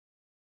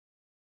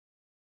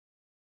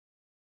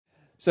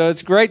So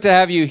it's great to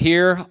have you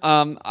here.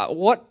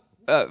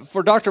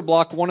 For Dr.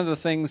 Block, one of the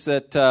things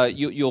that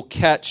you'll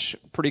catch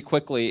pretty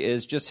quickly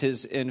is just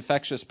his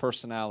infectious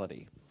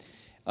personality.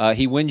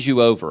 He wins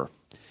you over.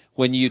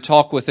 When you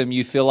talk with him,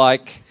 you feel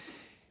like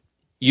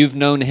you've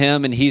known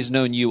him and he's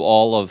known you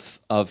all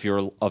of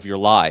your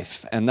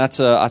life, and that's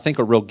I think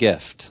a real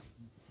gift.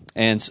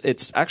 And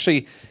it's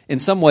actually in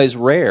some ways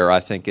rare, I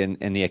think,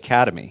 in the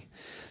academy.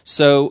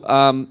 So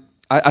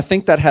I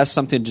think that has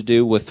something to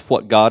do with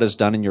what God has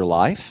done in your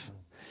life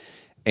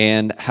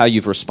and how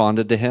you've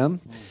responded to him.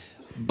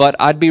 But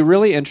I'd be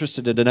really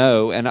interested to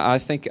know, and I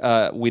think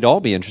we'd all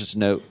be interested to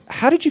know,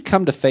 how did you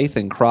come to faith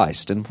in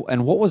Christ, and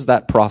what was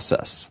that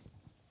process?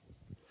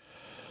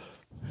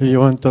 You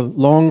want the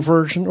long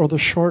version or the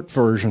short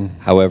version?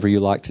 However you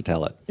like to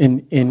tell it.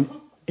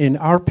 In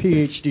our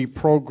PhD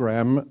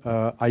program,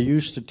 I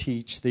used to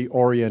teach the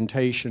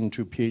orientation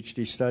to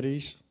PhD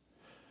studies,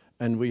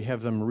 and we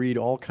have them read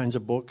all kinds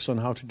of books on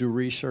how to do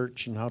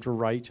research and how to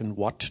write and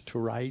what to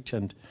write.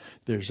 And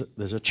there's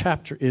a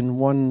chapter in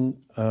one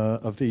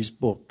of these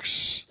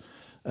books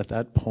at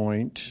that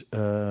point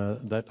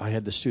that I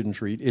had the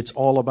students read. It's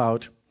all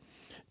about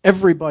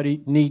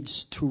everybody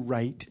needs to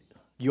write.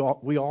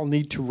 We all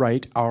need to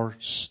write our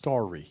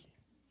story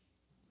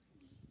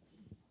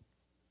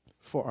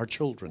for our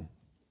children,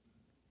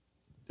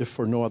 if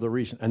for no other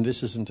reason. And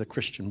this isn't a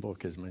Christian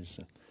book, is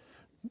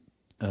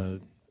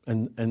it?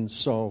 And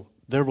so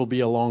there will be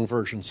a long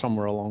version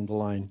somewhere along the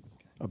line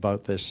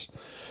about this.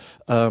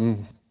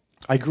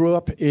 I grew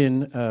up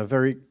in a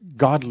very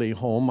godly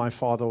home. My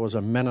father was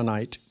a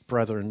Mennonite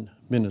Brethren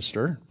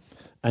minister,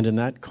 and in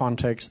that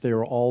context, they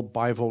were all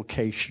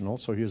bivocational.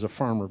 So he was a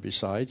farmer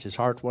besides. His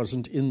heart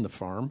wasn't in the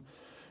farm.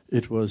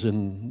 It was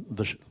in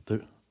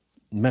the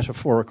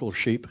metaphorical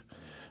sheep,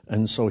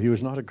 and so he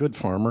was not a good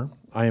farmer.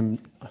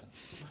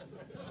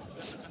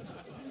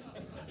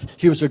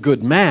 He was a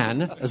good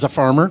man as a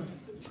farmer.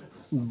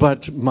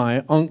 But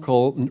my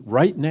uncle,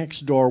 right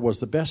next door, was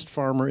the best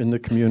farmer in the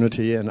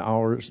community, and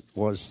ours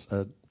was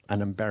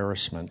an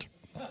embarrassment.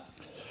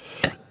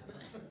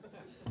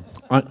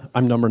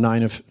 I'm number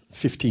 9 of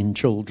 15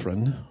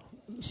 children,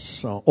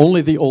 so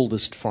only the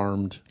oldest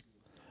farmed,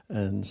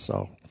 and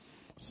so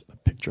it's a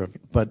picture of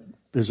it. But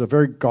there's a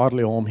very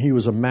godly home. He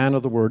was a man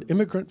of the word,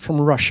 immigrant from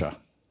Russia,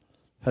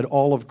 had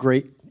all of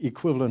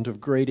equivalent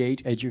of grade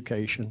 8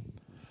 education.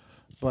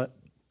 But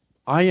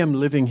I am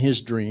living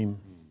his dream.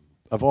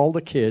 Of all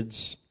the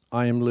kids,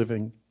 I am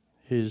living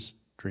his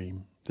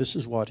dream. This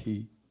is what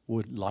he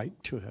would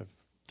like to have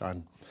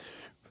done.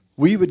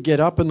 We would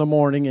get up in the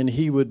morning and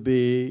he would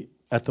be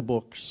at the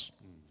books.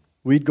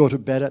 We'd go to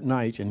bed at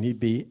night and he'd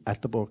be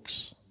at the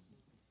books.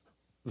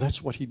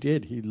 That's what he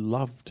did. He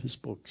loved his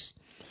books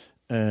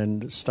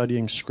and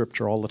studying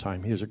scripture all the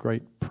time. He was a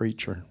great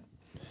preacher.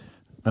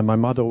 And my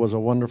mother was a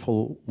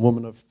wonderful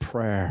woman of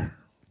prayer,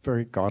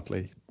 very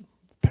godly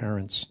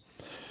parents.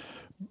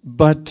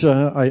 But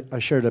I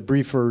shared a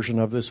brief version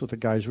of this with the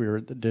guys we were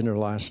at the dinner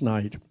last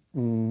night.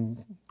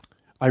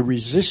 I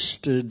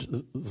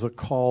resisted the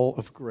call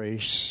of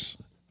grace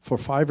for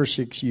 5 or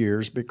 6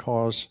 years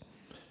because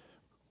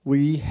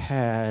we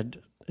had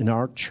in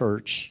our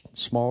church,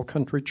 small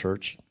country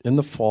church, in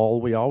the fall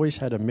we always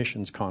had a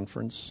missions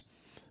conference,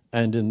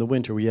 and in the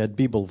winter we had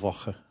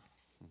Bibelwoche,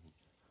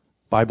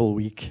 Bible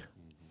week.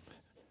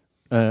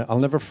 I'll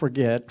never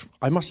forget,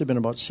 I must have been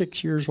about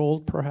 6 years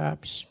old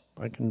perhaps.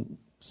 I can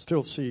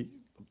still see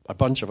a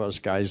bunch of us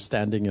guys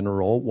standing in a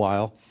row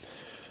while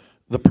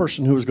the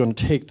person who was going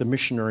to take the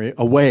missionary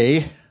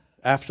away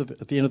at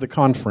the end of the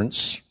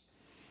conference,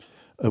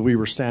 we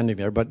were standing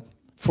there. But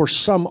for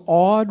some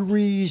odd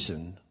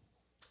reason,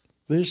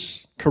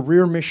 this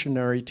career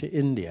missionary to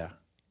India,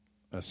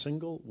 a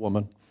single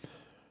woman,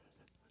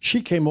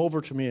 she came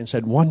over to me and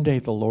said, "One day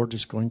the Lord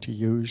is going to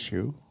use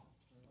you."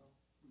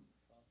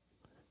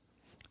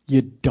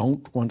 You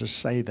don't want to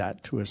say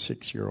that to a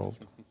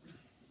 6-year-old.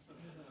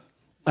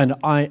 And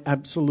I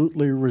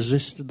absolutely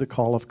resisted the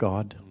call of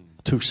God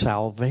to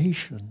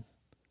salvation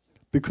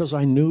because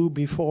I knew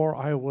before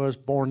I was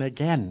born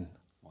again,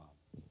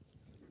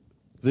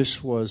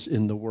 this was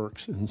in the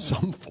works in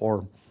some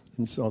form.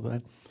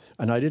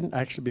 And I didn't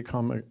actually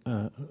become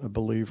a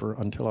believer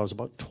until I was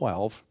about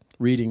 12,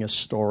 reading a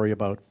story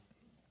about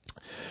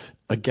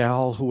a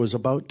gal who was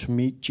about to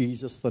meet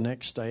Jesus the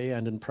next day,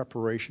 and in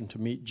preparation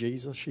to meet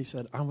Jesus, she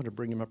said, "I'm going to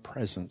bring him a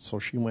present." So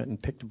she went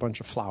and picked a bunch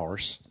of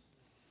flowers.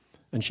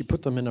 And she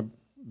put them in a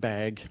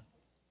bag.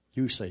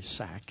 You say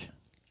sack.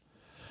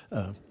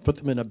 Put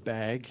them in a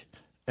bag.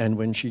 And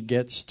when she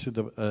gets to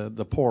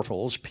the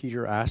portals,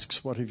 Peter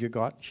asks, "What have you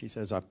got?" She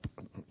says,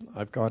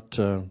 I've got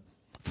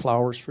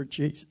flowers for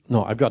Jesus.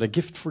 No, I've got a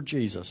gift for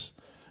Jesus.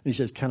 And he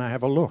says, "Can I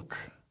have a look?"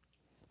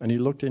 And he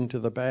looked into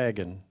the bag,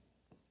 and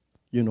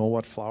you know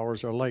what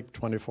flowers are like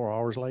 24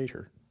 hours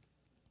later.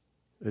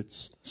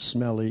 It's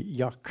smelly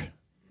yuck.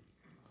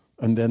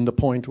 And then the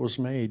point was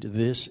made.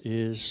 This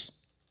is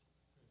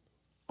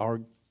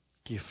our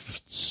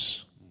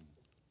gifts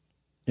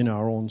in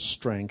our own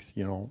strength,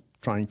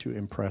 trying to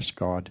impress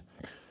God.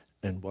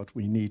 And what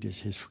we need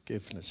is his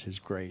forgiveness, his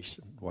grace,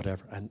 and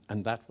whatever.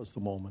 And that was the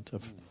moment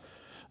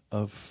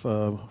of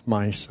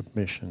my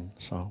submission.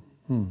 So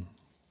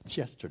it's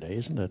yesterday,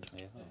 isn't it?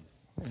 Yeah.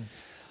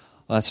 Yes.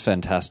 Well, that's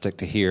fantastic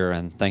to hear,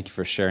 and thank you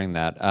for sharing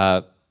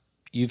that.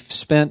 You've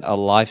spent a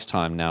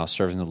lifetime now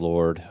serving the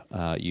Lord.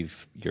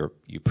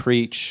 You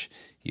preach,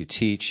 you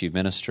teach, you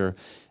minister,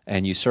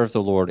 and you serve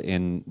the Lord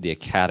in the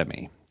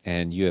academy.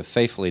 And you have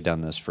faithfully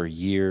done this for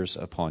years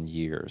upon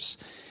years.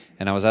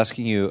 And I was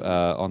asking you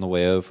on the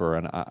way over,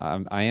 and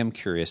I am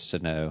curious to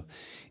know,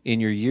 in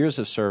your years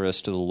of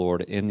service to the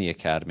Lord in the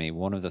academy,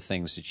 one of the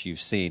things that you've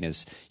seen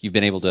is you've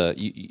been able to,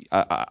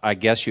 I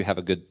guess you have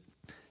a good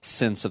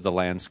sense of the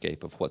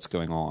landscape of what's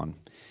going on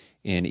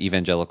in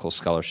evangelical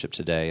scholarship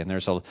today. And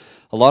there's a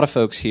lot of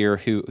folks here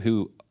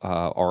who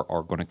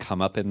are going to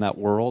come up in that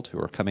world, who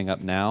are coming up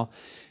now.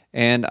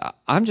 And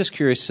I'm just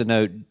curious to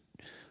know,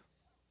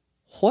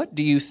 what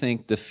do you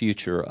think the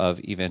future of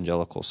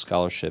evangelical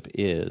scholarship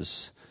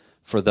is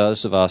for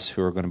those of us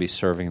who are going to be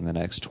serving in the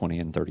next 20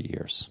 and 30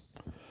 years?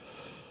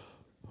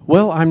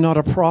 Well, I'm not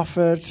a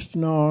prophet,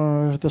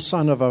 nor the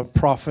son of a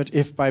prophet,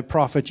 if by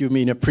prophet you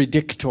mean a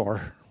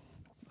predictor.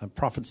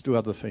 Prophets do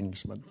other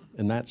things, but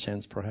in that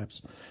sense,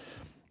 perhaps.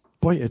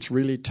 Boy, it's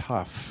really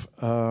tough.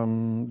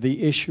 The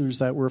issues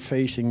that we're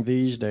facing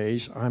these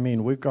days, I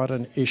mean, we've got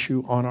an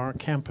issue on our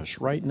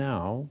campus right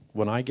now.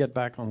 When I get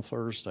back on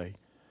Thursday,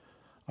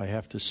 I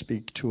have to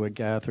speak to a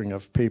gathering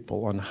of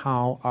people on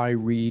how I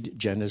read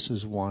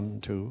Genesis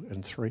 1, 2,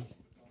 and 3.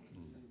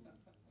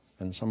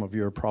 And some of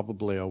you are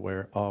probably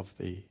aware of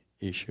the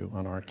issue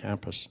on our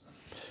campus.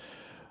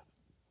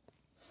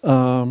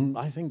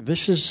 I think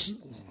this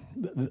is...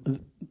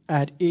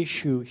 at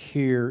issue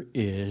here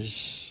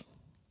is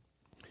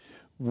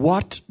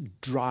what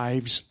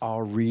drives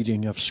our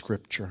reading of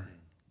Scripture.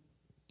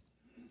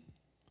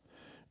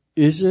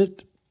 Is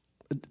it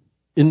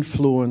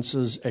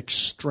influences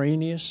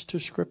extraneous to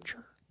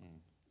Scripture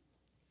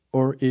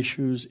or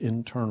issues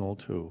internal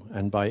to?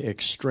 And by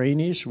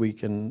extraneous, we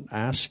can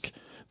ask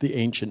the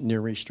ancient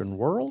Near Eastern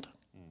world.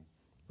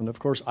 And of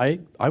course, I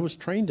was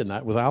trained in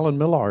that with Alan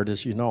Millard,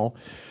 as you know.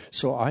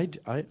 So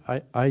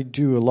I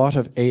do a lot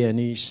of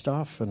A&E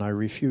stuff, and I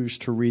refuse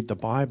to read the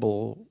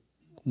Bible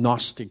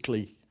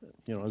Gnostically,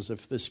 as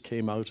if this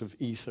came out of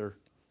ether.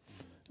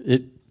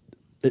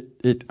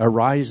 It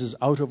arises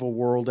out of a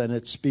world and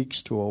it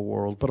speaks to a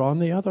world. But on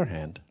the other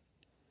hand,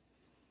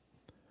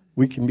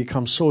 we can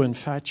become so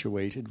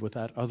infatuated with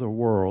that other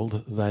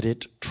world that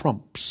it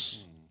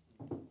trumps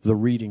the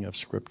reading of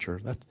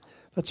Scripture.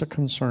 That's a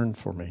concern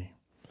for me.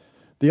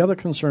 The other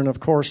concern, of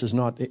course, is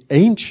not the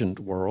ancient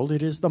world,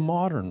 it is the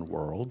modern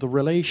world, the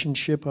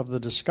relationship of the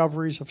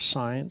discoveries of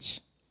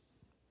science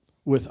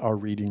with our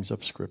readings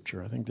of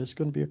Scripture. I think this is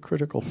going to be a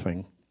critical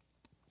thing.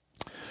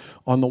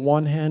 On the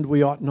one hand,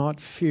 we ought not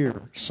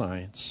fear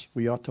science.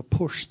 We ought to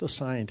push the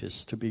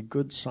scientists to be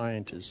good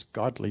scientists,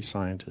 godly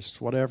scientists,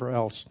 whatever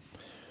else.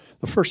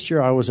 The first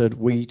year I was at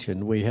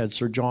Wheaton, we had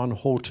Sir John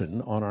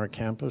Houghton on our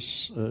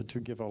campus to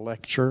give a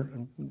lecture.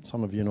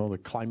 Some of you know the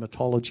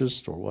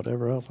climatologist or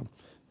whatever else.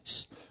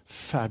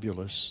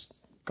 Fabulous,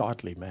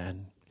 godly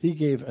man. He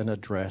gave an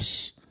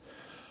address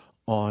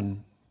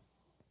on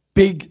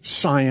big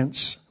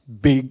science,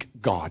 big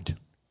God.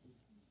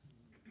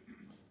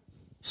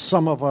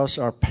 Some of us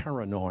are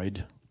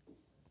paranoid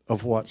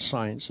of what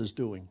science is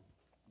doing.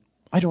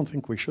 I don't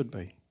think we should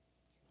be.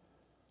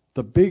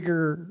 The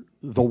bigger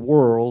the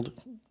world,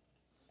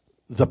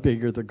 the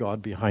bigger the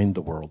God behind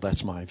the world.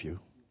 That's my view.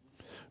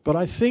 But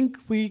I think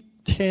we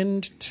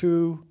tend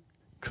to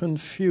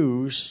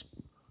confuse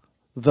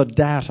the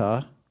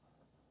data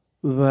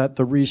that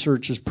the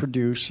research is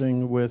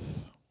producing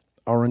with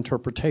our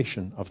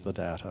interpretation of the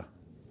data.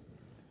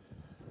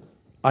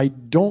 I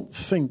don't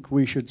think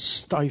we should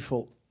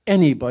stifle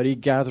anybody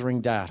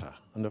gathering data.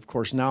 And of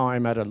course, now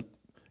I'm at a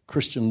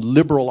Christian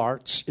liberal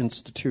arts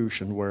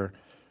institution where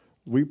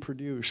we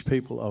produce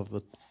people of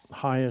the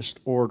highest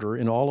order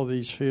in all of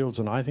these fields,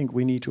 and I think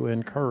we need to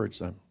encourage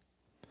them.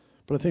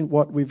 But I think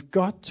what we've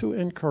got to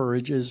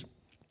encourage is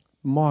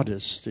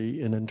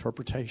modesty in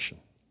interpretation.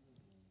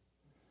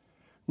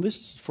 This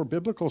is for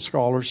biblical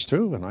scholars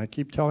too, and I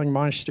keep telling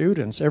my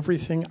students,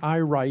 everything I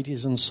write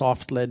is in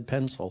soft lead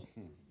pencil.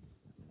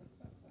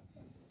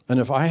 And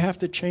if I have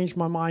to change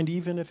my mind,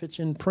 even if it's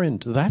in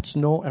print, that's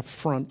no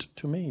affront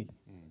to me.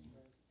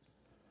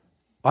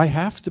 I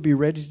have to be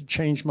ready to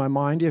change my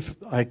mind if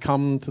I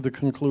come to the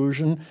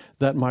conclusion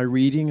that my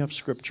reading of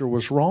Scripture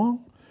was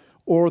wrong,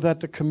 or that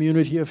the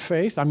community of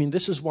faith,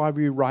 this is why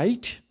we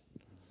write,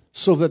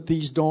 so that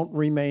these don't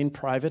remain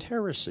private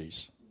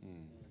heresies.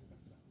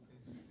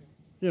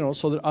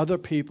 So that other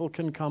people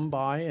can come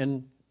by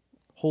and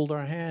hold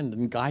our hand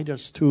and guide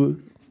us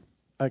to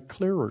a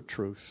clearer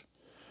truth.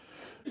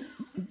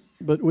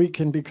 But we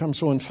can become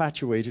so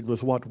infatuated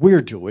with what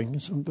we're doing.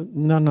 So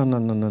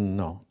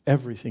no.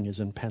 Everything is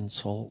in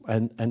pencil.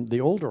 And the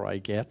older I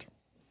get,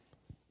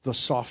 the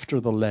softer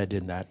the lead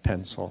in that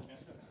pencil.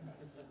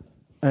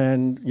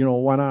 And,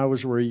 when I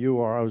was where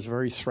you are, I was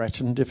very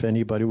threatened if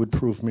anybody would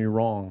prove me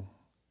wrong.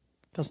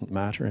 It doesn't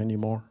matter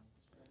anymore.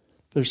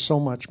 They're so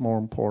much more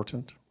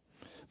important.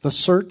 The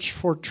search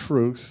for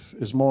truth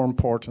is more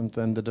important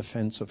than the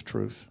defense of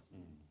truth.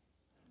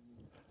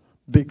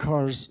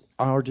 Because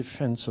our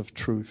defense of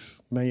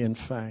truth may in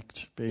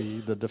fact be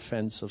the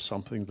defense of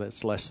something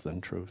that's less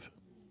than truth.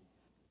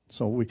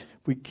 So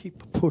we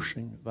keep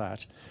pushing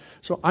that.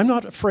 So I'm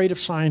not afraid of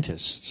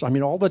scientists. I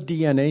mean, all the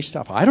DNA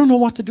stuff, I don't know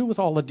what to do with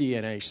all the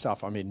DNA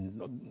stuff. I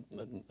mean,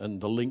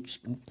 and the links.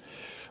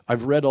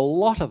 I've read a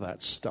lot of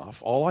that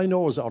stuff. All I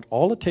know is that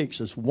all it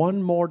takes is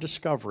one more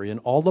discovery,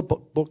 and all the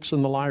books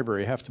in the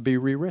library have to be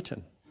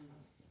rewritten.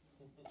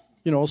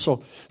 You know,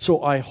 so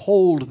I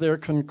hold their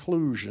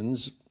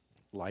conclusions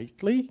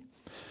lightly,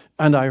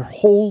 and I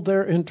hold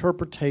their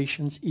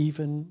interpretations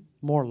even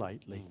more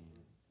lightly.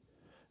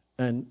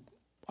 And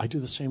I do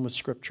the same with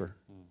Scripture.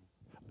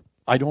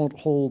 I don't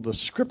hold the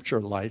Scripture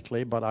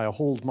lightly, but I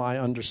hold my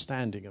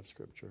understanding of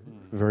Scripture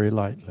very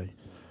lightly.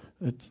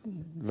 It's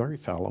very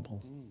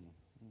fallible.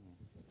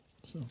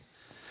 So.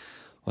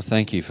 Well,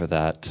 thank you for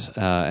that.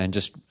 And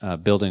just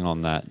building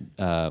on that,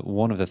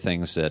 one of the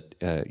things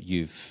that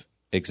you've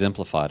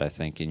exemplified, I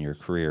think, in your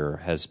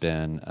career has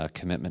been a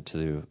commitment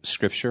to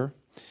Scripture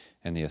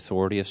and the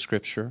authority of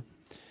Scripture.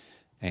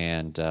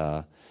 And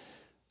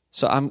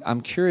so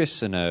I'm curious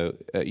to know,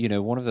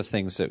 one of the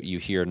things that you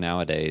hear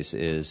nowadays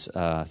is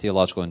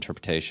theological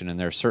interpretation, and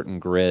there are certain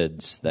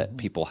grids that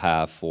people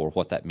have for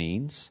what that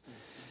means.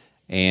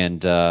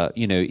 And,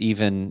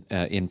 even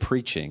in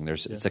preaching,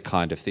 it's a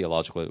kind of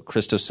theological,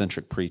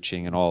 Christocentric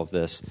preaching and all of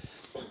this,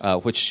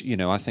 which,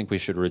 I think we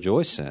should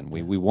rejoice in.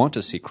 We want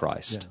to see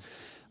Christ.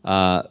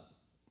 Yeah.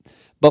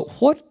 But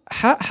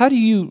how do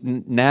you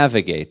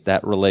navigate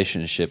that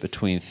relationship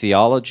between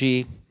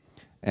theology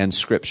and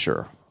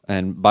Scripture?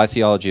 And by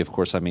theology, of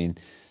course, I mean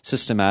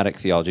systematic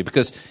theology,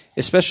 because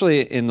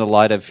especially in the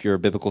light of your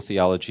biblical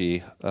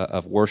theology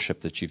of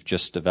worship that you've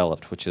just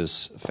developed, which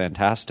is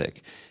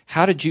fantastic,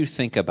 how did you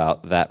think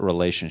about that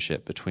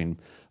relationship between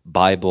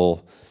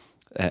Bible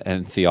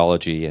and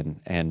theology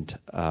and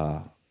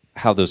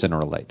how those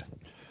interrelate?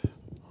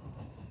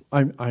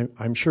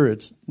 I'm sure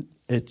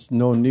it's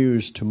no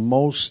news to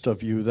most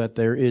of you that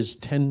there is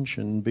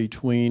tension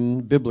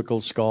between biblical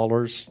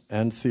scholars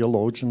and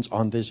theologians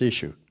on this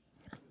issue.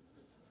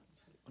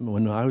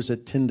 When I was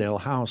at Tyndale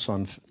House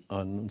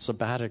on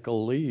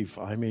sabbatical leave,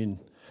 I mean,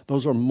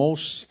 those are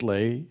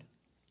mostly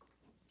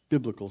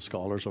biblical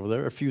scholars over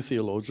there. A few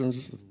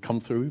theologians come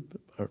through,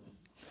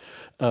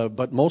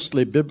 but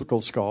mostly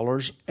biblical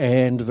scholars,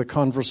 and the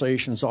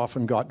conversations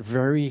often got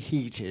very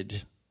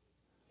heated,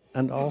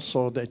 and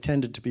also they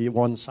tended to be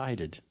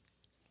one-sided.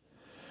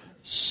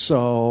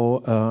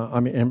 So,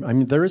 I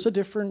mean, there is a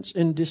difference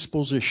in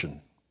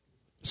disposition.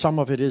 Some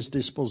of it is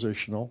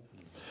dispositional.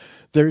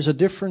 There's a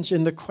difference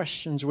in the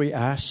questions we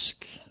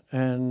ask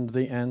and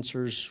the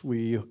answers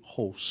we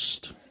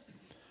host.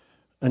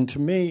 And to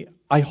me,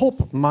 I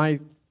hope my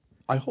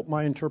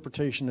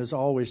interpretation is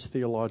always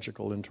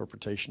theological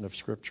interpretation of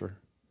Scripture.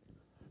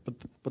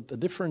 But the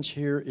difference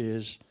here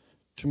is,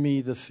 to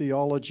me, the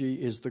theology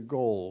is the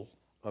goal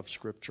of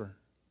Scripture.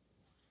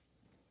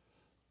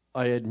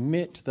 I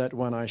admit that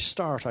when I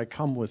start, I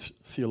come with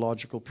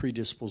theological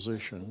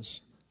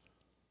predispositions,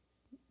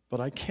 but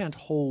I can't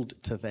hold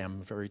to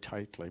them very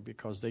tightly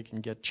because they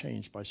can get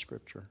changed by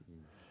Scripture.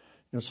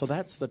 So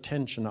that's the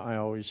tension I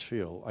always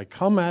feel. I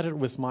come at it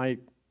with my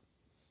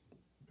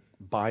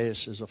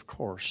biases, of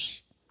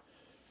course,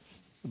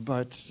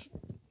 but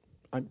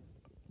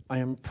I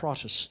am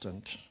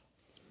Protestant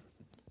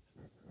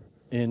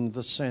in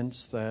the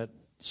sense that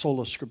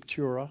sola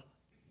scriptura,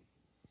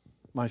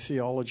 my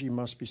theology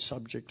must be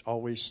subject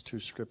always to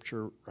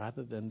Scripture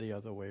rather than the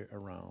other way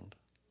around.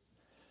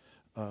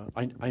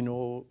 I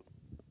know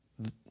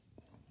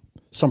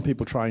some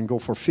people try and go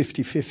for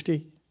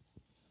 50-50.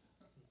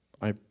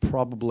 I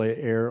probably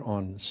err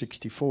on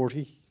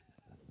 60-40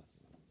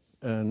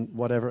 and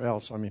whatever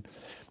else. I mean,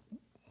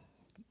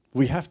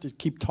 we have to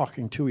keep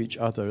talking to each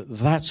other.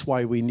 That's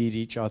why we need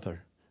each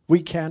other.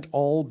 We can't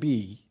all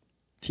be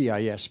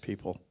TIS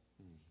people.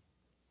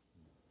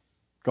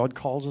 God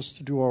calls us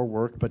to do our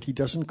work, but He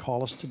doesn't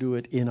call us to do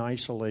it in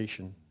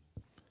isolation.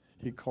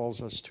 He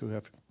calls us to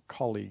have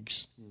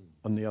colleagues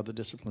on the other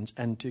disciplines,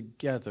 and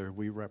together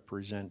we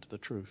represent the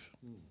truth,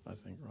 I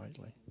think,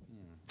 rightly.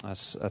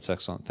 That's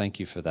excellent. Thank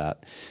you for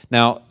that.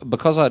 Now,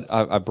 because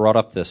I brought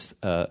up this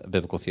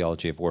biblical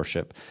theology of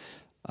worship,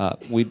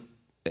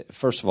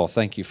 first of all,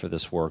 thank you for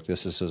this work.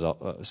 This is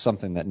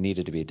something that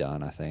needed to be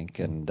done, I think,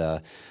 and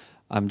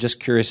I'm just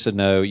curious to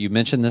know, you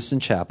mentioned this in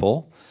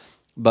chapel,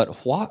 but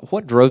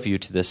what drove you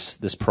to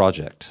this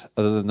project,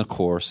 other than the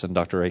course and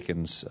Dr.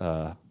 Aiken's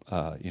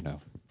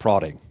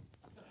prodding?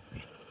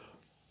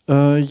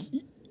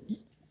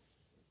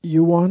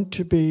 You want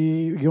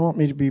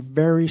me to be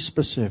very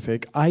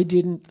specific. I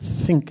didn't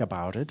think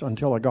about it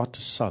until I got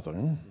to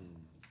Southern.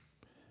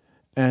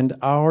 And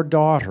our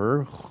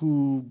daughter,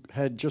 who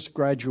had just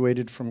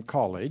graduated from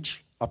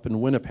college up in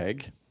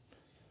Winnipeg,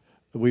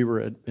 we were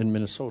in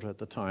Minnesota at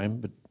the time,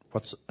 but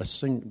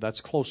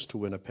that's close to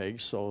Winnipeg,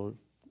 so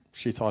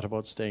she thought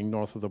about staying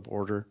north of the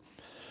border.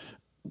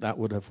 that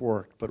would have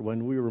worked. But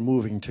when we were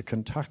moving to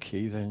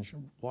Kentucky, then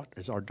what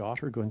is our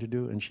daughter going to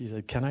do? And she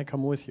said, can I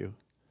come with you?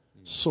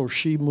 So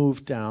she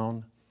moved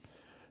down,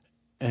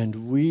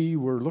 and we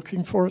were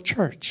looking for a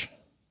church.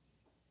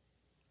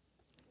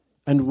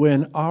 And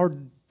when our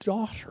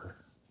daughter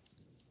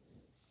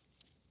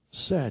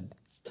said,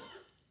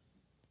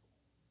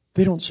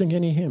 they don't sing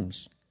any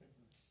hymns.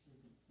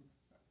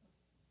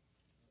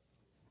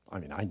 I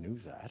mean, I knew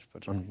that,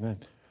 but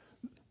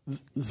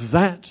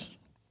that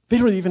they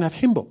don't even have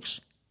hymn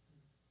books.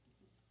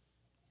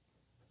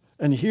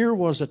 And here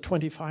was a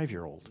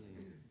 25-year-old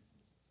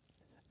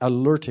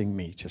alerting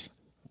me to,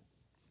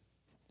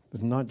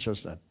 it's not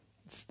just a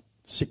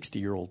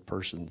 60-year-old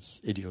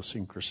person's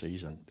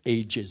idiosyncrasies and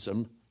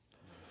ageism.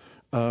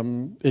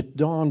 It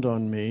dawned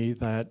on me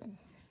that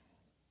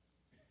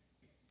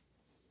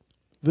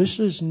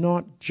this is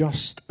not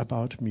just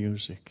about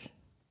music.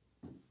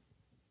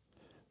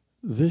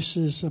 This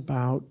is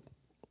about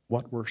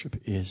what worship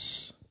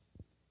is.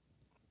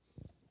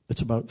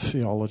 It's about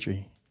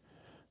theology.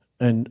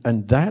 And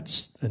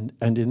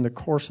in the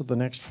course of the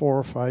next 4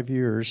 or 5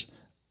 years,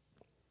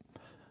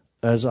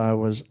 as I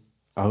was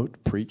out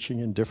preaching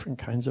in different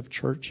kinds of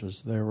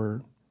churches, there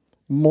were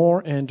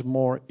more and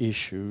more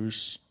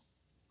issues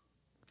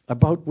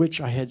about which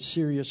I had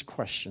serious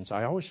questions.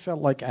 I always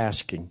felt like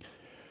asking,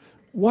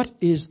 what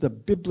is the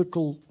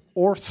biblical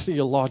or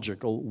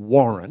theological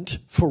warrant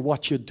for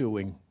what you're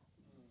doing?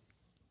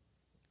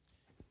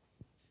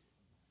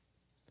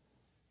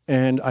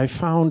 And I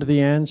found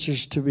the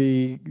answers to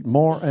be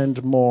more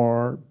and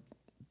more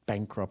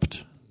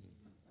bankrupt.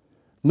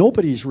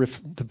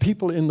 The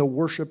people in the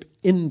worship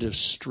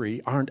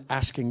industry aren't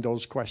asking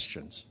those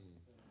questions.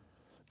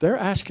 They're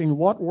asking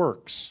what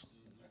works.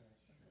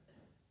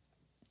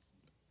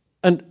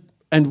 And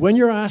when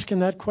you're asking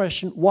that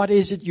question, what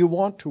is it you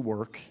want to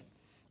work?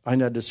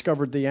 And I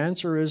discovered the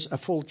answer is a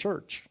full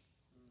church.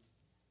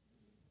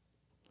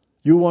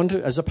 You want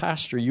to, as a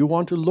pastor, you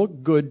want to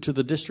look good to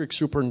the district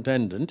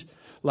superintendent.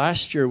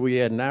 Last year we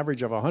had an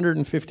average of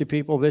 150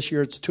 people. This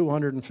year it's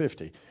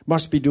 250.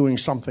 Must be doing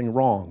something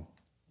wrong.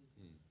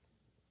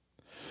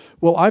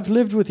 Well, I've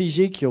lived with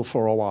Ezekiel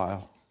for a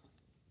while.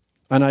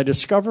 And I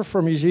discover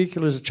from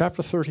Ezekiel is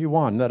chapter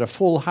 31 that a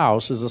full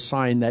house is a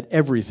sign that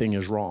everything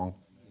is wrong.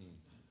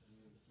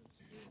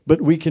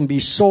 But we can be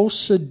so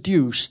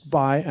seduced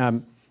by a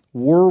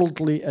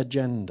worldly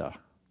agenda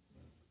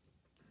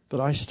that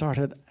I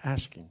started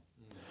asking.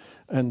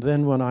 And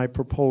then when I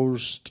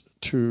proposed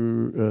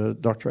to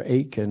Dr.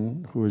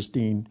 Aiken, who is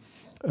dean,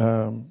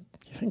 you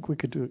think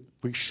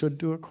we should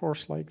do a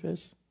course like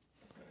this?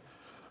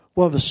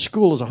 Well, the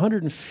school is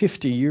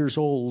 150 years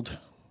old.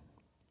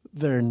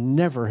 There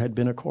never had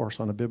been a course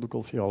on a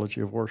biblical theology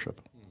of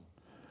worship.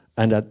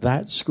 And at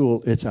that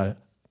school, it's a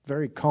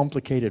very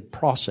complicated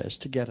process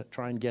to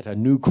try and get a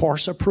new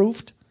course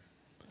approved.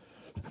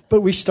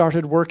 But we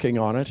started working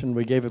on it, and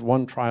we gave it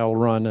one trial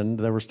run, and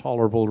there was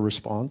tolerable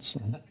response.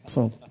 And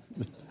so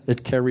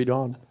it carried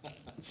on.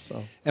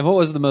 So. And what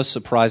was the most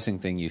surprising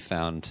thing you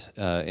found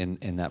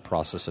in that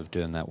process of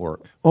doing that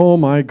work? Oh,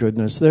 my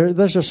goodness.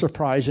 There's a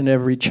surprise in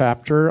every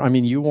chapter. I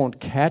mean, you won't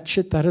catch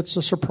it that it's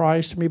a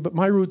surprise to me, but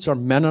my roots are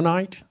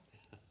Mennonite.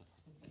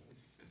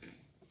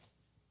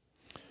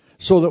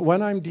 So that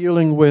when I'm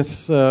dealing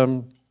with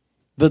the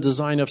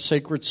design of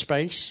sacred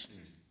space,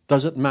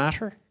 does it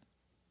matter?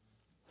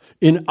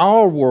 In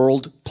our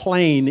world,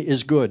 plain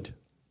is good.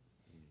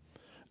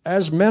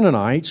 As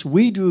Mennonites,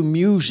 we do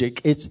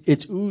music.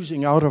 It's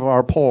oozing out of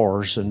our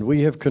pores, and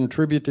we have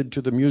contributed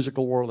to the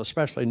musical world,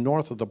 especially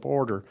north of the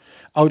border,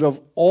 out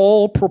of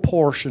all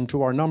proportion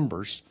to our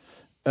numbers.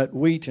 At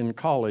Wheaton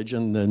College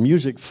and the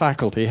music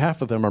faculty,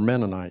 half of them are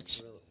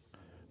Mennonites.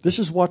 This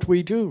is what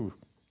we do.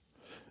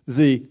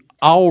 The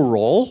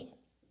aural,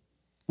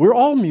 we're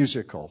all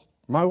musical.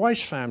 My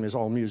wife's family is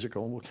all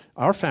musical.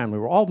 Our family,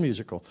 we're all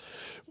musical.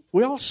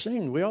 We all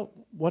sing, we all,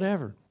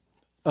 whatever.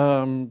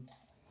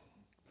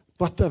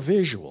 But the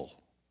visual.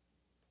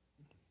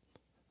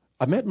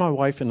 I met my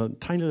wife in a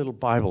tiny little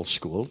Bible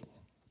school,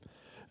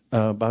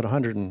 about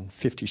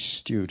 150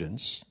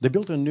 students. They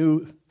built a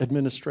new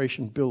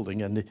administration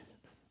building, and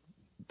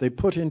they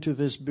put into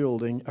this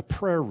building a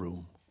prayer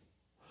room.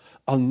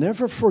 I'll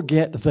never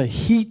forget the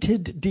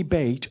heated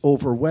debate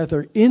over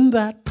whether in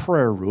that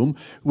prayer room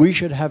we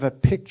should have a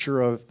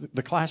picture of,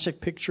 the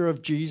classic picture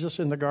of Jesus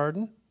in the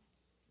garden,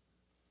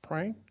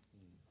 praying.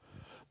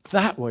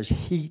 That was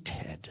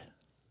heated.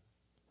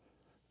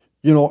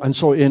 You know, and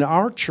so in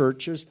our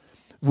churches,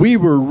 we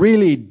were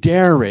really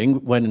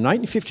daring when in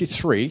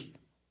 1953,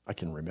 I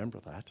can remember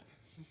that.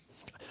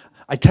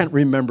 I can't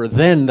remember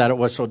then that it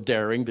was so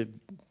daring.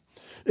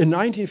 In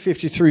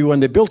 1953, when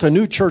they built a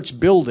new church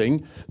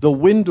building, the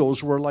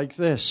windows were like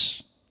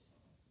this.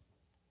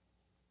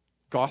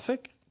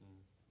 Gothic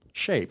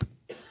shape.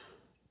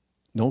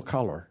 No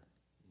color.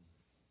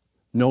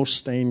 No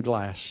stained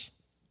glass.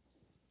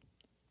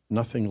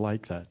 Nothing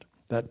like that.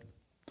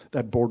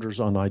 That borders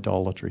on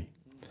idolatry.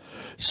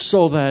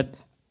 So that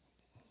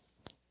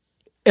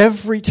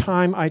Every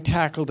time I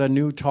tackled a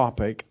new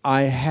topic,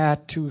 I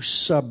had to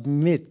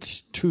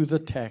submit to the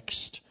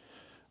text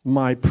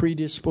my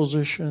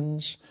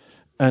predispositions,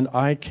 and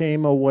I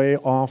came away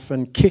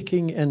often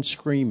kicking and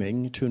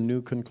screaming to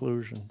new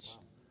conclusions.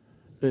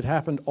 It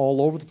happened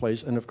all over the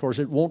place, and of course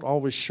it won't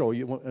always show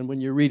you, and when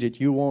you read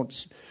it, you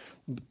won't.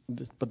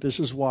 But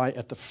this is why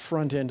at the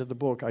front end of the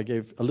book I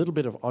gave a little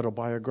bit of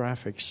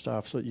autobiographic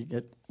stuff, so you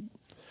get.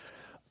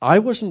 I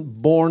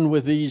wasn't born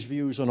with these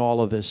views on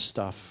all of this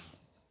stuff.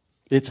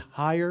 It's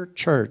higher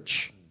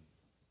church,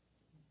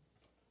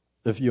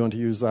 if you want to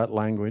use that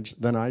language,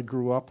 than I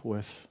grew up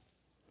with.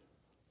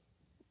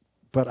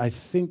 But I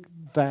think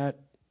that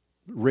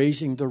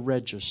raising the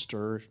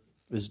register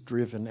is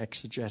driven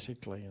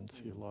exegetically and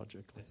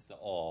theologically. It's the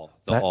awe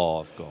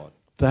of God.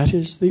 That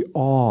is the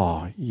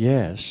awe,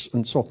 yes.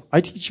 And so I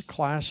teach a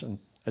class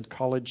at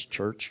College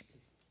Church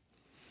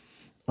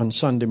on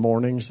Sunday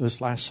mornings.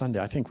 This last Sunday,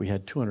 I think we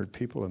had 200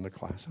 people in the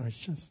class.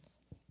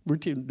 We're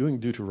doing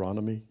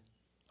Deuteronomy.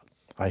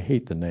 I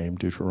hate the name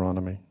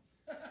Deuteronomy.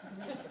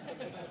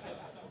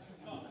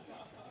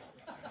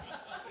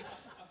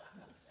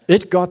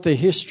 It got the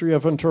history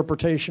of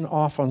interpretation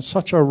off on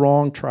such a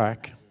wrong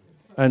track,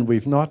 and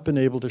we've not been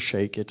able to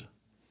shake it.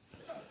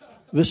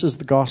 This is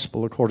the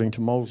gospel according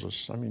to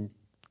Moses. I mean,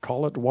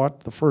 call it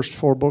what the first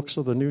 4 books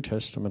of the New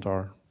Testament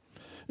are.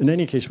 In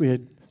any case, we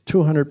had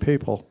 200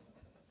 people.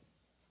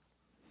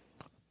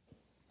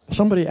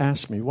 Somebody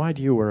asked me, why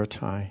do you wear a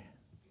tie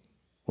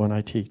when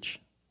I teach?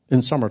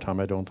 In summertime,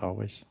 I don't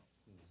always.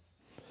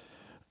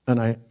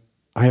 And I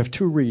have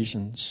 2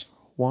 reasons.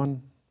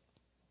 One,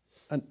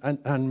 and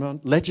I'm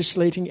not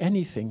legislating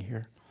anything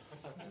here.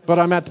 But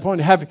I'm at the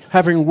point,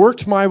 having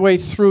worked my way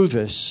through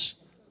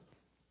this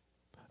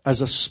as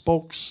a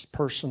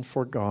spokesperson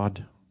for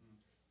God,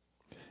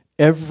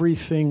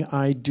 everything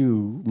I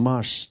do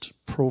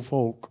must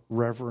provoke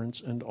reverence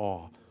and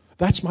awe.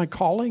 That's my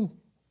calling.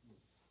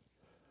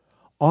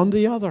 On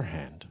the other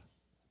hand,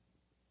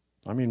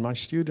 I mean, my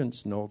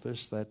students know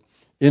this, that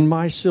in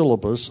my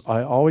syllabus,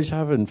 I always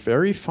have in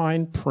very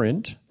fine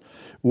print,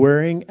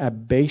 wearing a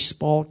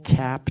baseball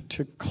cap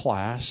to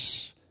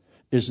class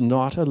is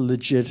not a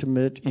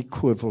legitimate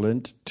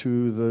equivalent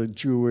to the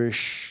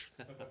Jewish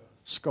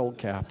skull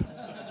cap.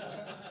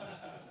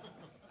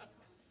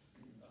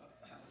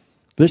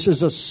 This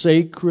is a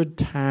sacred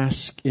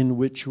task in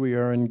which we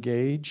are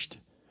engaged,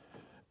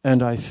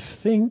 and I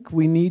think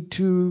we need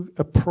to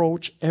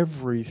approach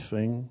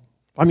everything.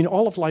 I mean,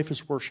 all of life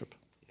is worship.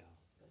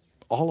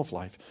 All of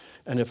life.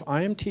 And if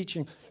I am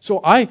teaching,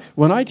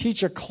 when I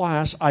teach a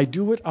class, I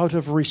do it out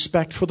of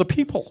respect for the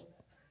people.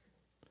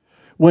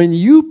 When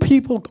you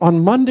people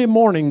on Monday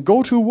morning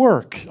go to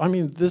work, I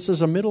mean, this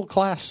is a middle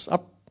class,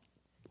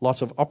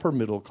 lots of upper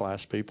middle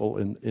class people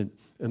in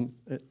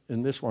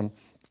this one.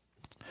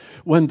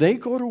 When they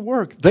go to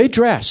work, they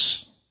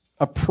dress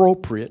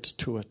appropriate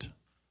to it.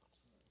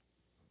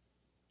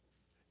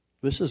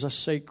 This is a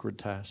sacred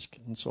task.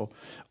 And so,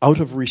 out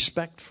of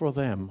respect for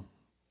them,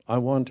 I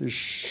want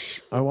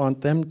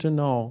them to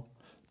know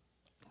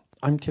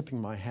I'm tipping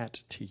my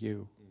hat to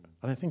you.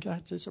 And I think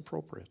that is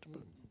appropriate.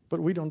 But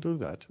we don't do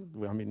that.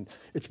 I mean,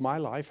 it's my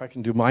life. I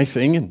can do my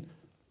thing, and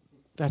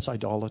that's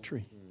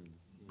idolatry.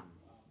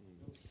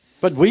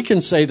 But we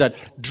can say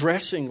that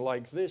dressing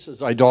like this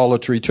is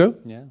idolatry too.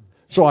 Yeah.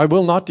 So I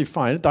will not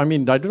define it. I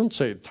mean, I don't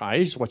say tie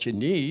is what you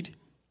need.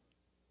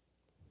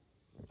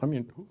 I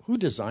mean, who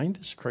designed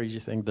this crazy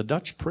thing? The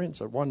Dutch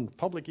prince at one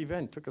public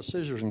event took a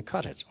scissors and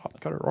cut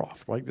her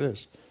off like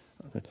this.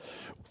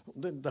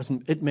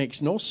 It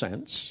makes no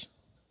sense.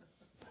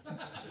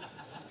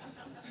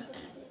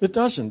 It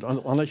doesn't,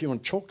 unless you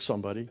want to choke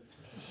somebody.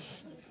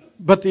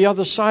 But the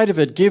other side of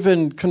it,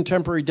 given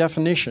contemporary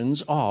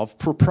definitions of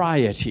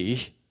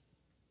propriety,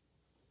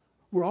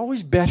 we're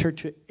always better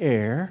to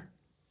err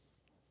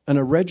and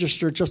a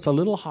register just a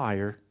little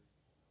higher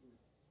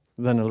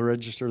than a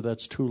register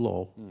that's too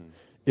low.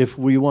 If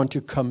we want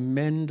to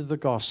commend the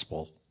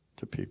gospel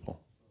to people.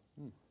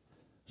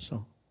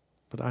 So,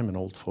 but I'm an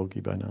old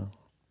fogey by now.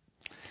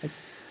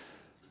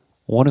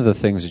 One of the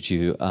things that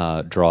you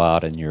draw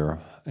out in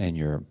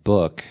your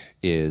book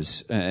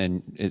is,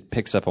 and it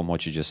picks up on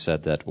what you just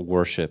said, that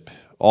worship,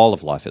 all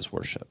of life is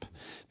worship.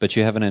 But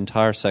you have an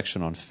entire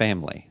section on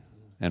family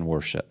and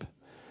worship.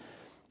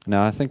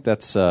 Now, I think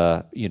that's,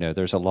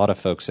 there's a lot of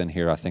folks in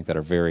here, I think, that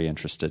are very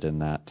interested in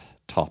that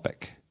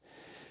topic.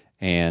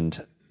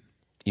 And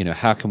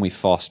how can we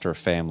foster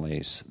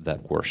families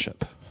that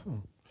worship?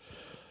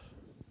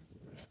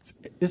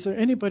 Is there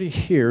anybody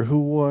here who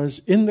was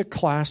in the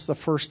class the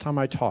first time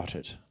I taught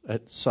it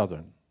at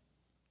Southern?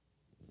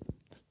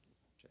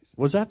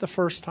 Was that the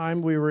first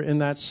time we were in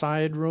that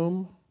side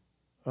room?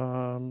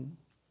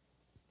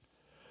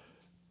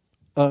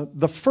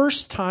 The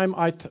first time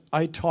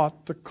I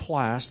taught the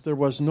class, there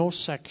was no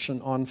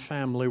section on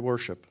family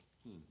worship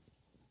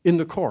in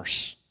the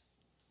course.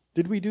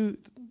 Did we do?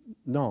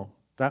 No.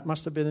 That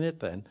must have been it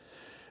then.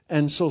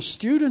 And so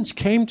students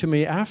came to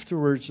me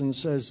afterwards and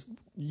says,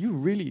 you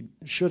really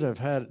should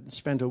have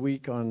spent a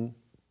week on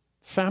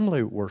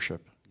family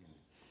worship.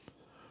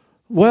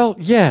 Well,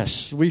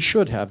 yes, we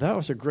should have. That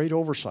was a great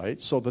oversight.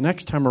 So the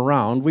next time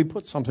around, we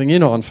put something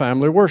in on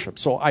family worship.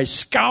 So I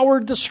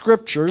scoured the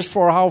scriptures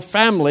for how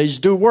families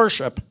do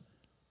worship.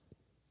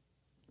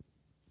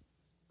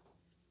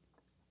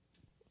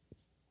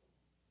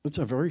 It's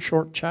a very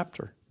short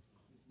chapter.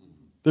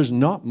 There's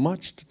not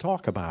much to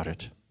talk about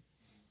it.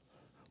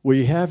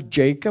 We have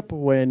Jacob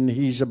when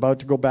he's about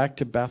to go back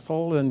to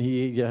Bethel and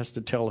he has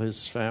to tell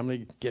his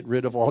family, get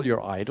rid of all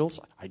your idols.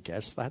 I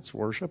guess that's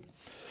worship.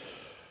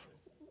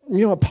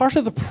 You know, part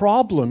of the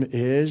problem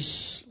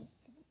is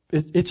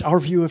it's our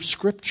view of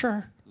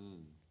Scripture.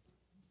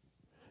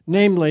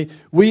 Namely,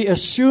 we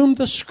assume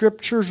the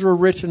Scriptures were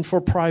written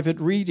for private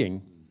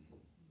reading.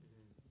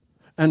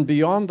 And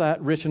beyond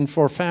that, written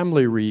for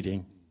family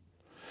reading.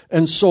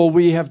 And so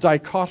we have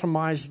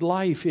dichotomized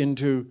life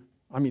into,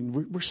 I mean,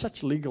 we're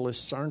such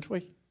legalists, aren't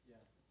we?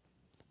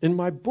 In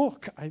my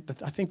book, I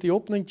think the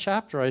opening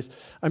chapter,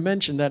 I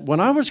mentioned that when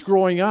I was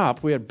growing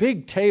up, we had a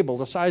big table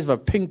the size of a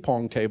ping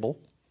pong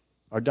table,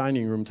 our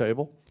dining room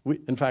table.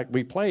 In fact,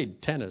 we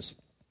played tennis,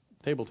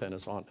 table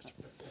tennis on it.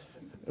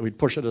 We'd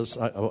push it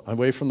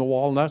away from the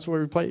wall, and that's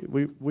where we played.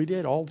 We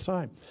did all the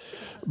time.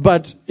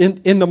 But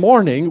in the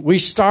morning, we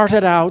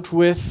started out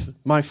with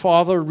my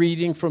father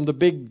reading from the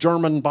big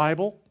German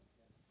Bible.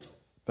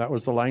 That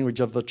was the language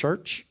of the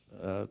church.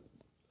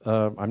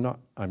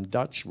 I'm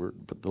Dutch,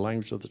 but the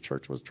language of the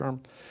church was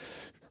German.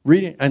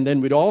 Reading, and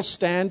then we'd all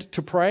stand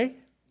to pray,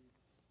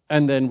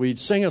 and then we'd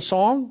sing a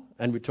song,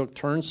 and we took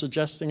turns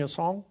suggesting a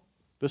song.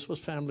 This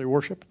was family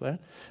worship then.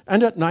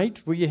 And at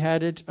night, we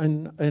had it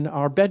in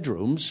our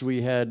bedrooms.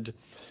 We had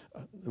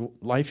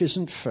Life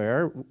Isn't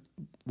Fair.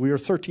 We are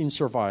 13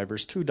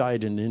 survivors. 2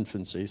 died in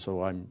infancy,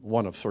 so I'm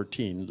one of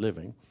 13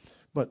 living.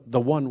 But the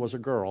one was a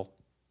girl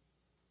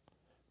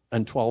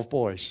and 12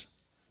 boys.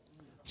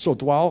 So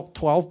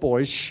 12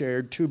 boys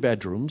shared 2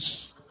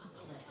 bedrooms.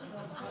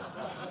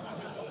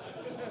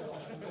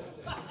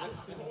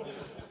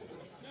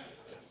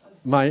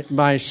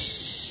 My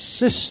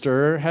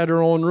sister had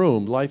her own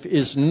room. Life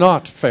is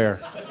not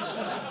fair.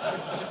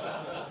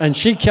 And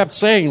she kept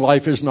saying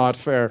life is not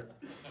fair.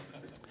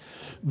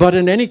 But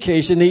in any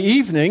case, in the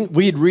evening,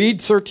 we'd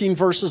read 13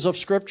 verses of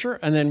Scripture,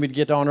 and then we'd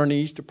get on our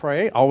knees to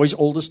pray, always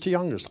oldest to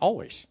youngest,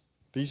 always.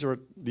 These were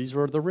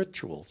the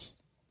rituals.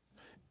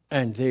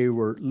 And they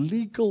were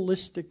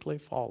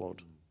legalistically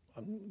followed.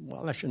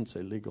 Well, I shouldn't say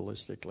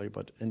legalistically,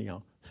 but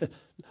anyhow,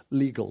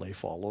 legally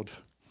followed.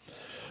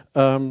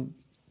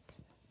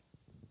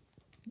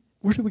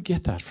 Where do we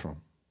get that from?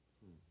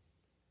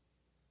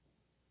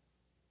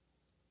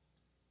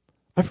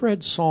 I've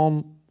read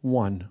Psalm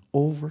 1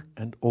 over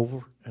and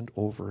over and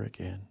over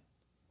again.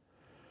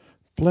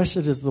 Blessed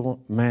is the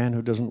man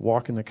who doesn't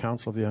walk in the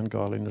counsel of the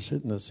ungodly, nor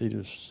sit in the seat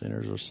of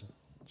sinners, or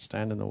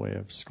stand in the way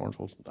of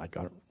scornful. I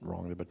got it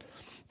wrongly,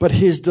 but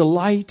his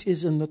delight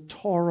is in the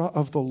Torah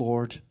of the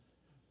Lord,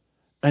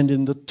 and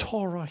in the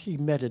Torah he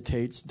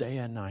meditates day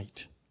and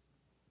night.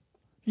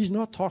 He's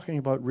not talking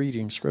about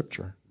reading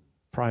Scripture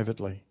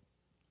privately.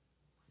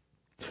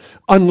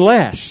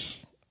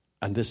 Unless,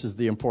 and this is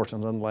the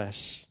important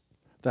unless,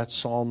 that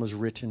psalm is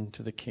written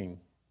to the king,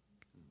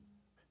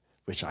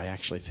 which I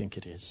actually think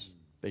it is,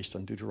 based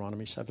on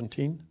Deuteronomy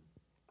 17.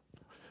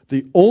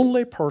 The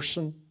only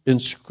person in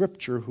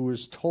Scripture who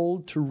is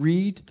told to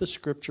read the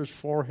Scriptures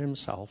for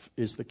himself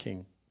is the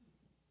king.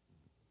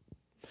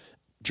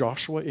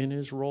 Joshua in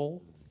his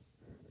role,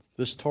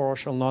 this Torah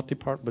shall not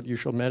depart, but you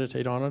shall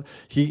meditate on it.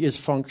 He is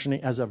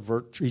functioning as a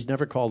virtue. He's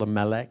never called a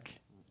melech,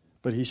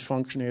 but he's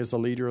functioning as the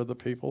leader of the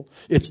people.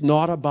 It's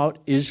not about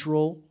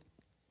Israel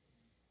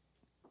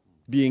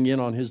being in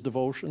on his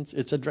devotions.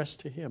 It's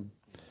addressed to him.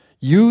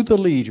 You, the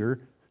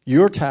leader,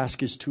 your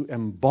task is to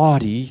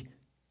embody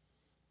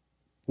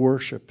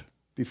worship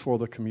before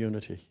the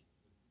community.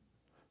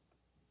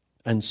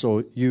 And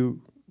so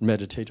you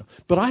meditate.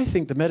 But I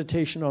think the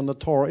meditation on the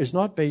Torah is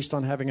not based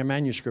on having a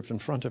manuscript in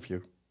front of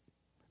you.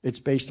 It's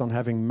based on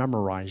having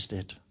memorized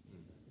it.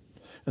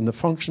 And the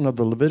function of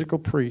the Levitical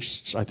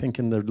priests, I think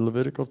in the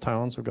Levitical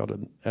towns, I've got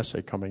an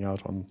essay coming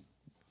out on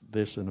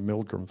this in a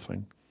Milgram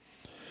thing.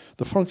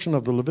 The function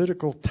of the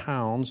Levitical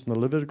towns and the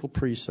Levitical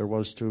priests there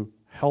was to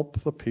help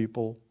the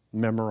people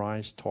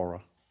memorize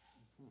Torah.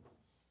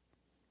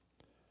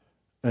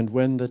 And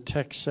when the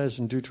text says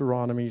in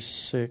Deuteronomy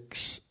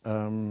 6,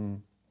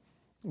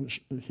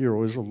 hear,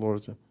 O Israel,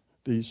 Lord,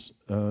 these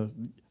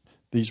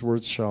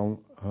words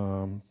shall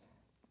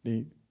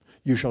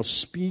you shall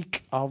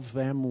speak of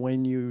them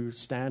when you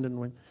stand and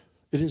when...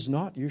 It is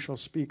not you shall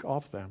speak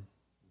of them.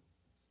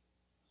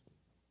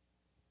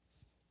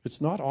 It's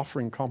not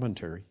offering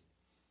commentary.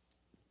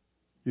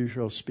 You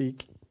shall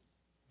speak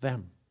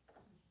them.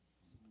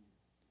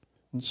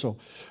 And so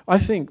I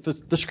think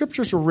that the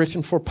Scriptures are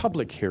written for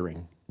public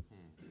hearing.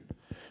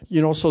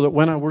 You know, so that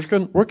when I'm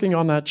working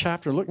on that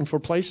chapter, looking for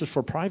places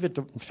for private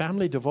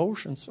family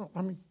devotions,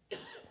 I mean,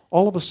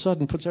 all of a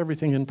sudden puts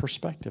everything in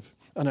perspective.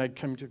 And I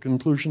come to the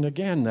conclusion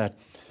again that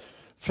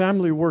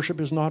family worship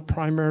is not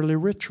primarily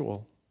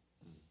ritual.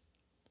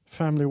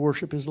 Family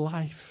worship is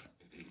life.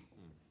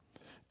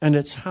 And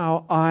it's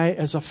how I,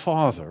 as a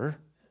father,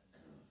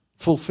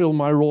 fulfill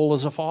my role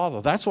as a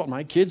father. That's what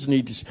my kids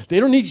need to see. They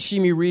don't need to see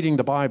me reading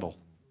the Bible.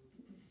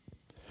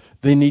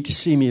 They need to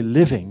see me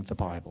living the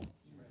Bible.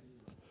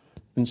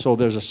 And so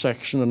there's a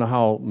section on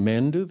how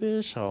men do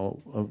this, how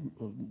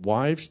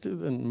wives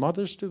do and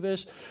mothers do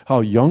this,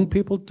 how young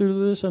people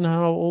do this, and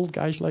how old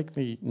guys like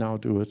me now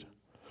do it.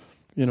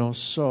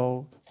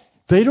 So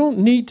they don't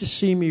need to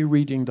see me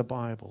reading the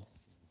Bible.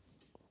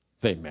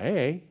 They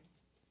may,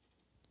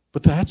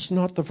 but that's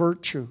not the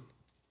virtue.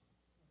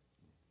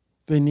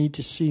 They need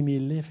to see me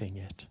living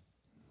it.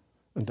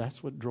 And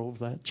that's what drove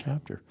that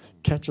chapter.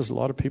 Catches a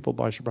lot of people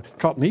by surprise.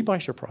 Caught me by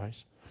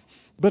surprise.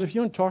 But if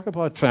you want to talk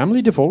about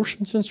family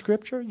devotions in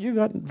Scripture, you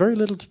got very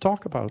little to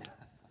talk about.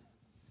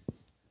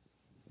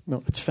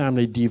 No, it's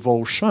family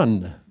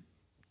devotion,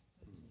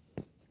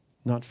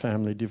 not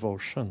family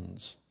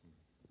devotions.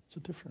 It's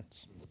a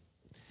difference.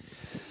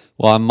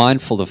 Well, I'm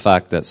mindful of the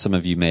fact that some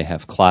of you may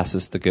have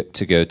classes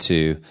to go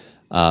to,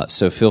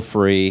 so feel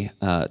free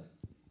to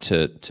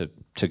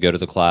go to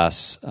the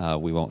class.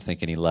 We won't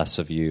think any less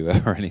of you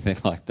or anything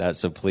like that,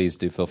 so please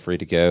do feel free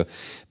to go.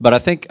 But I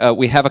think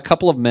we have a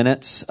couple of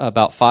minutes,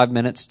 about 5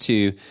 minutes,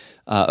 to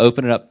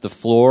open it up the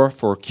floor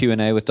for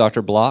Q&A with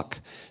Dr. Block.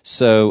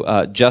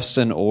 So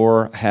Justin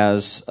Orr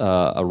has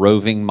a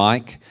roving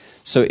mic.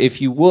 So if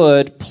you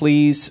would,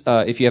 please,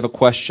 if you have a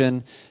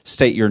question,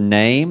 state your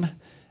name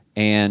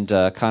and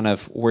kind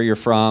of where you're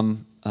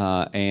from,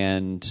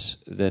 and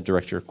then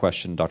direct your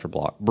question, Dr.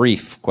 Block.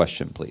 Brief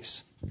question,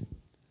 please.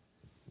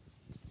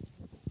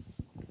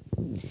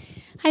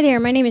 Hi there,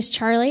 my name is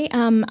Charlie.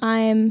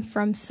 I'm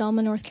from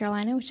Selma, North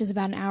Carolina, which is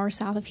about an hour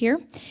south of here.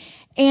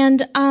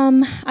 And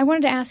I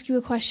wanted to ask you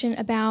a question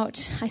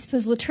about, I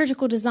suppose,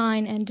 liturgical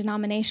design and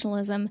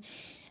denominationalism.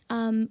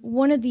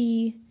 One of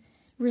the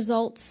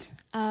results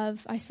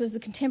of, I suppose, the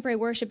contemporary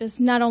worship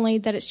is not only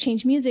that it's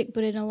changed music,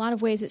 but in a lot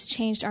of ways it's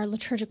changed our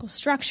liturgical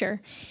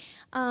structure.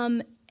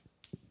 And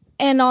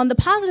on the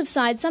positive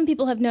side, some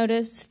people have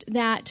noticed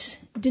that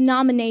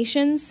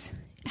denominations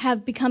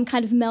have become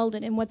kind of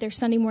melded in what their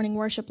Sunday morning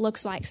worship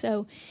looks like.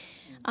 So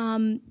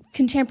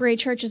contemporary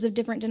churches of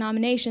different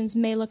denominations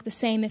may look the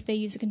same if they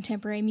use a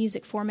contemporary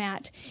music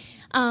format.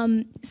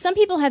 Some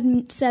people have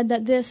said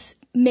that this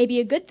may be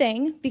a good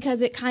thing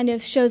because it kind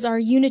of shows our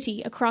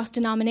unity across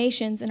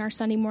denominations in our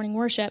Sunday morning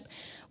worship,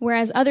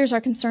 whereas others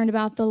are concerned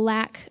about the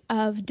lack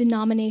of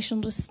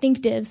denominational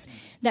distinctives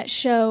that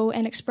show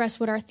and express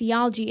what our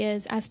theology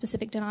is as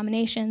specific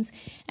denominations.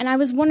 And I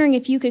was wondering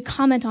if you could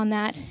comment on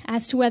that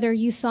as to whether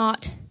you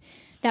thought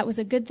that was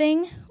a good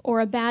thing or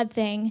a bad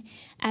thing,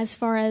 as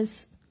far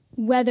as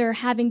whether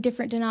having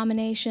different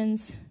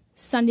denominations'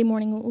 Sunday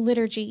morning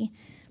liturgy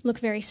look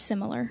very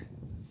similar.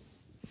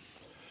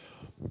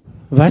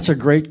 That's a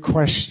great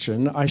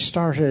question. I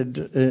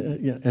started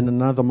in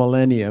another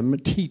millennium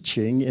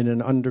teaching in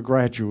an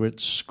undergraduate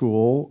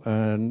school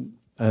and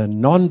a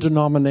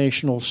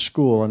non-denominational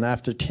school. And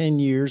after 10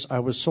 years, I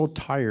was so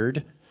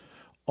tired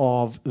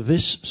of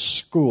this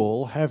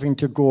school having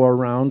to go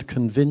around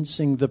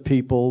convincing the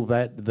people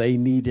that they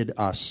needed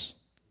us,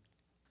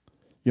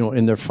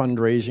 in their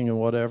fundraising and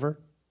whatever.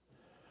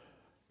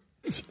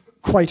 It's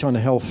quite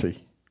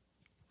unhealthy.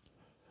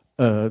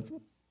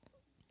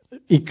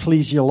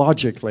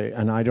 Ecclesiologically,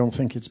 and I don't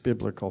think it's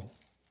biblical.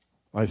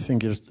 I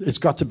think it's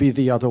got to be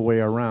the other way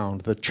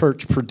around. The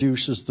church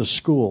produces the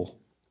school.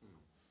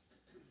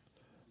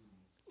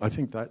 I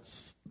think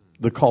that's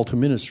the call to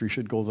ministry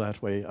should go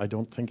that way. I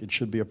don't think it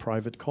should be a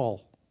private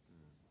call.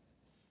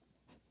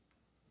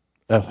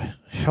 A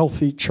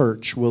healthy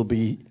church will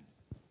be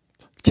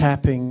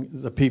tapping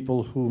the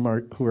people who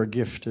are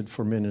gifted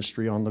for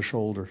ministry on the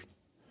shoulder.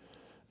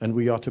 And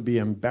we ought to be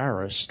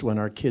embarrassed when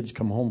our kids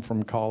come home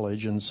from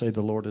college and say,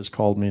 the Lord has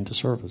called me into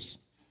service.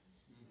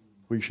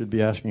 We should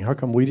be asking, how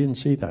come we didn't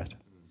see that?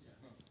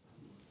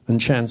 And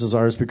chances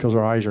are it's because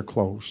our eyes are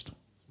closed.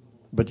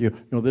 But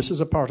this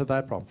is a part of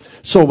that problem.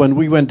 So when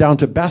we went down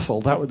to Bethel,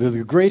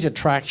 the great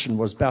attraction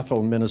was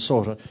Bethel,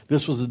 Minnesota.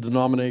 This was a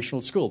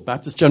denominational school,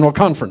 Baptist General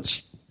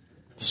Conference,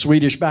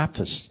 Swedish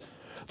Baptists.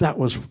 That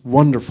was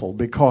wonderful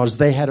because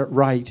they had it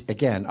right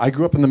again. I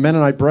grew up in the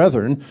Mennonite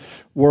Brethren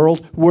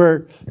world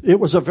where it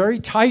was a very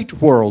tight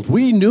world.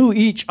 We knew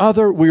each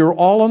other. We were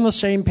all on the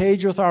same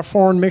page with our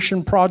foreign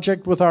mission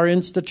project, with our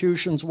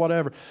institutions,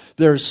 whatever.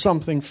 There's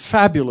something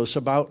fabulous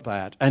about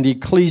that and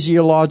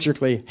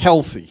ecclesiologically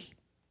healthy.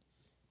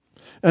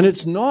 And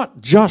it's not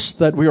just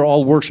that we're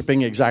all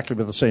worshiping exactly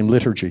with the same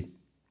liturgy.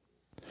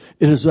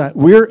 It is that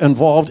we're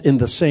involved in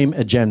the same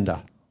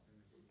agenda.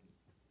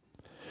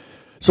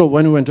 So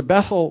when we went to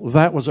Bethel,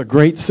 that was a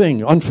great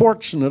thing.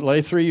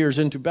 Unfortunately, 3 years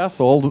into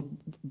Bethel,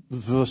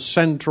 the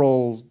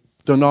central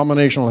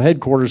denominational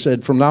headquarters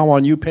said, from now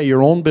on, you pay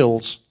your own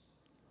bills.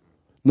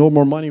 No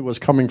more money was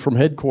coming from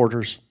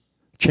headquarters.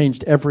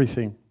 Changed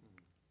everything.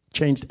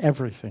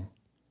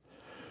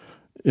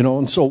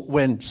 And so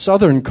when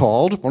Southern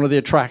called, one of the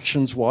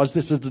attractions was,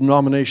 this is a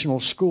denominational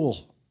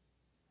school.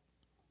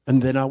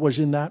 And then I was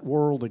in that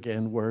world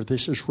again where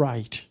this is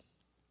right.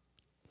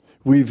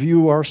 We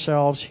view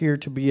ourselves here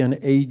to be an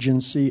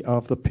agency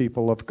of the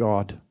people of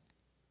God.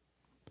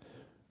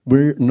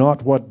 We're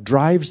not what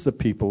drives the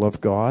people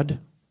of God.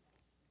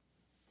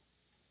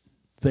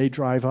 They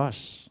drive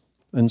us.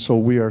 And so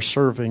we are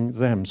serving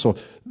them. So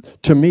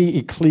to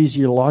me,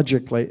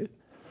 ecclesiologically,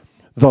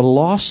 the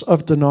loss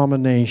of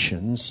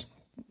denominations,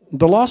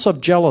 the loss of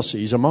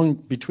jealousies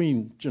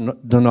between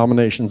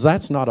denominations,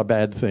 that's not a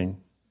bad thing.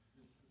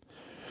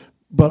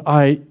 But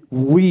I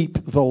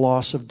weep the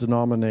loss of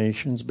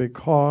denominations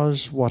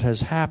because what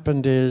has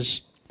happened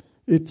is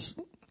it's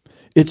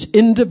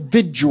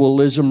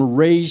individualism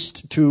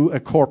raised to a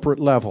corporate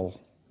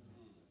level.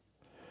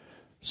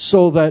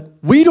 So that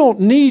we don't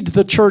need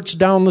the church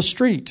down the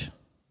street.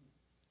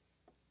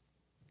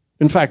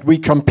 In fact, we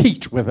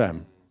compete with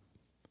them.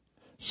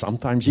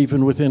 Sometimes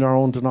even within our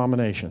own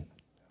denomination.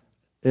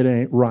 It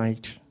ain't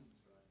right.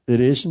 It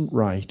isn't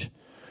right.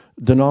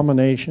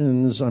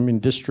 Denominations,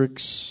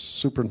 districts,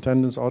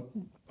 superintendents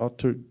ought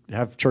to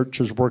have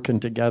churches working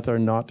together,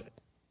 not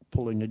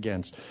pulling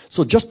against.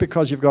 So just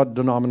because you've got a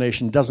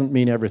denomination doesn't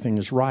mean everything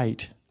is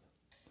right.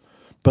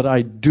 But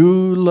I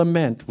do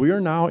lament, we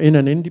are now in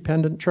an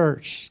independent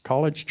church,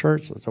 college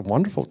church. It's a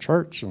wonderful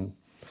church, and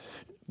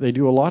they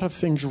do a lot of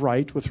things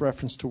right with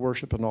reference to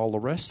worship and all the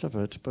rest of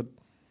it.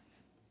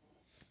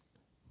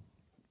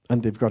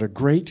 And they've got a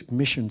great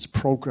missions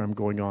program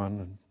going on.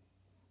 And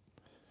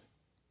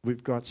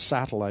we've got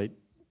satellite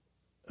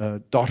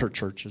daughter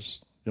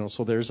churches.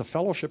 So there's a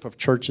fellowship of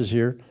churches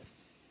here.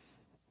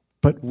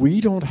 But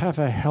we don't have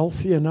a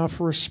healthy enough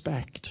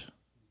respect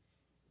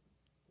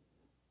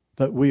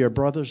that we are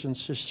brothers and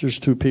sisters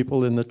to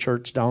people in the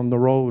church down the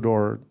road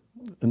or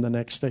in the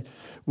next day.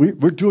 We're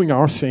doing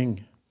our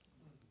thing.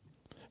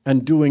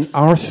 And doing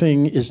our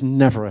thing is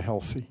never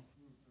healthy.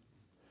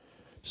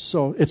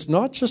 So it's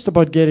not just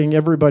about getting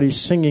everybody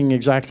singing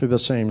exactly the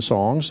same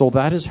songs, though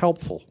that is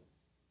helpful.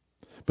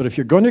 But if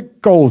you're going to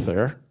go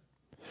there,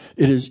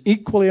 it is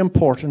equally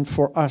important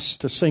for us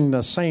to sing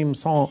the same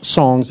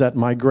songs that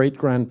my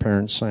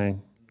great-grandparents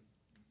sang.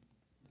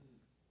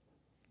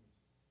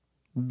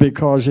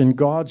 Because in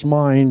God's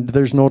mind,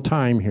 there's no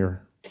time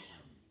here.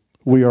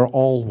 We are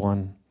all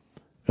one.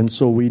 And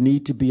so we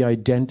need to be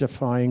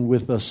identifying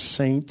with the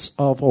saints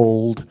of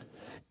old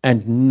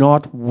and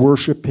not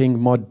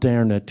worshiping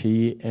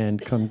modernity and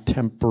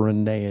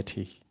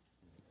contemporaneity.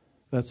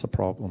 That's the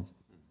problem.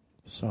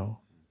 So.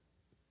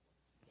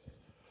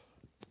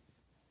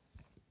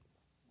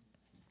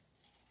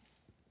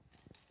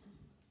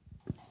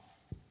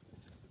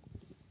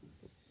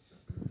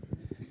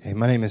 Hey,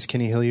 my name is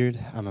Kenny Hilliard.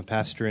 I'm a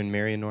pastor in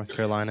Marion, North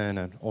Carolina, and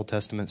an Old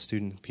Testament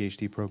student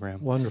PhD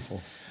program.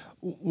 Wonderful.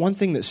 One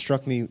thing that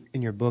struck me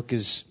in your book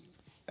is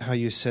how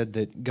you said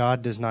that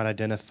God does not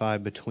identify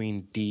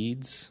between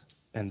deeds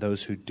and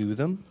those who do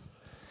them.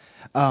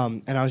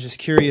 And I was just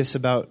curious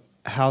about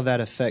how that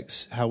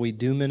affects how we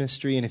do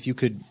ministry, and if you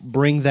could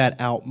bring that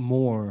out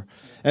more.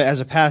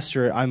 As a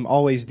pastor, I'm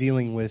always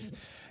dealing with,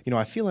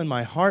 I feel in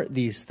my heart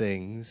these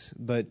things,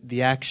 but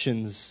the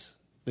actions,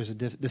 there's a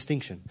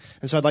distinction.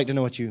 And so I'd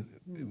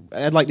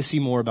like to see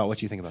more about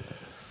what you think about that.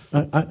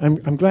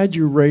 I'm glad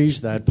you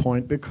raised that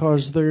point,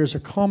 because there's a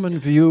common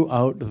view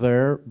out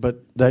there,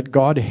 but that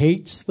God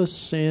hates the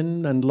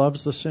sin and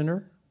loves the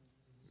sinner,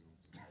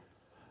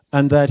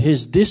 and that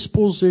his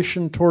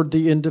disposition toward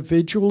the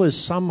individual is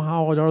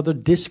somehow or other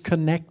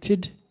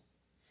disconnected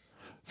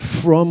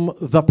from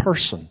the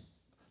person.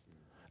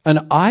 And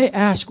I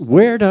ask,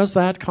 where does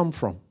that come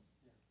from?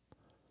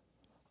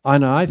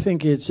 And I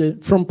think it's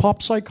from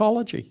pop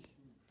psychology.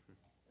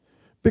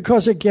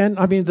 Because again,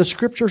 the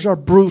scriptures are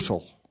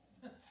brutal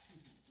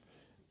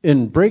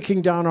in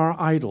breaking down our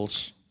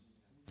idols.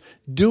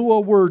 Do a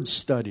word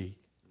study.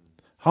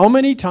 How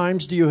many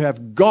times do you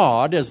have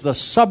God as the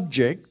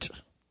subject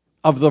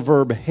of the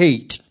verb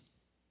hate?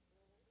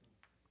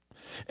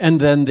 And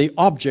then the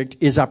object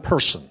is a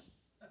person.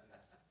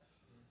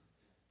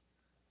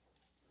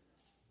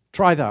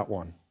 Try that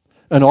one.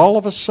 And all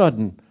of a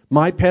sudden,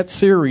 my pet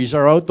theories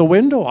are out the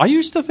window. I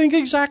used to think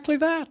exactly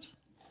that.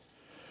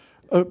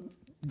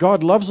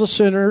 God loves the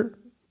sinner,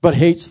 but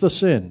hates the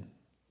sin.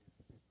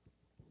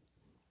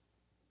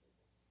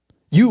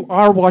 You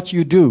are what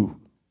you do.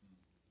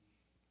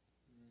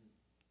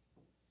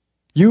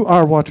 You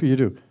are what you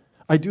do.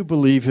 I do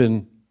believe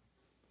in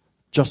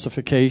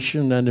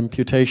justification and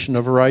imputation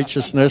of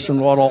righteousness and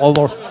what all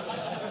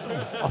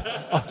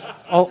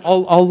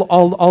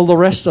the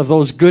rest of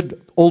those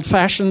good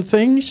old-fashioned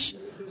things.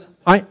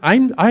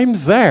 I'm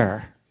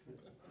there.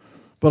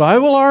 But I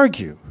will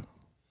argue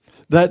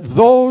that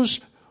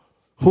those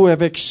who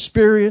have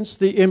experienced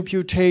the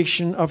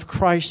imputation of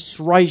Christ's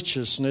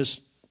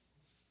righteousness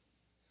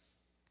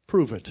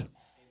prove it.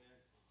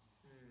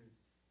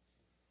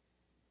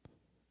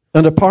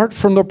 And apart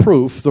from the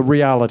proof, the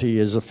reality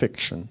is a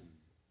fiction.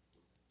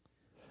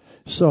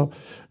 So,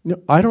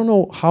 I don't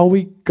know how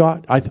we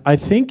got... I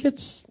think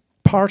it's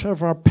part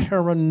of our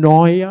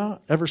paranoia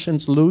ever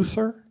since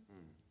Luther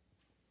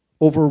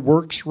over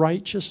works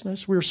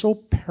righteousness. We're so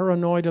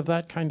paranoid of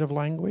that kind of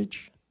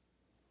language.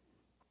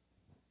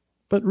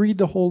 But read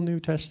the whole New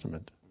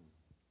Testament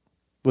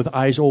with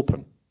eyes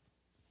open.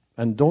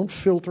 And don't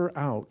filter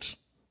out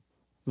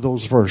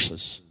those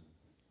verses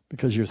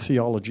because your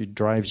theology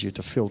drives you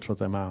to filter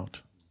them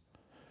out.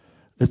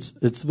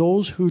 It's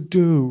those who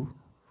do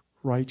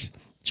right.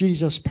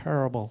 Jesus'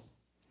 parable.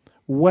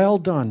 Well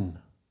done.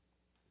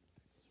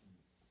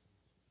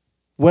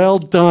 Well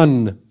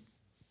done.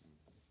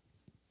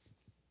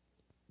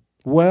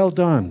 Well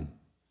done.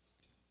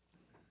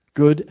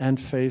 Good and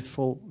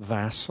faithful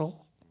vassal.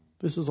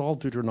 This is all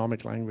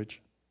Deuteronomic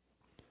language.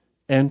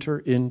 Enter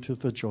into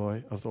the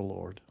joy of the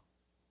Lord.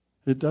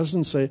 It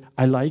doesn't say,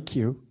 I like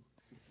you.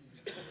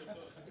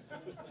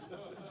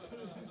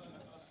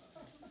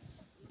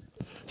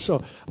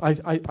 So I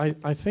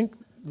think,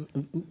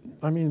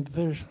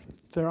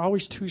 there are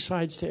always two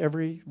sides to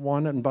every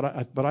one,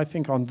 but I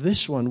think on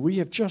this one, we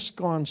have just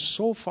gone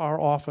so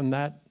far off in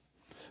that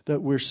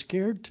we're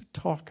scared to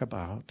talk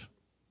about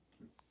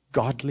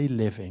godly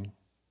living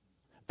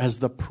as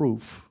the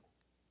proof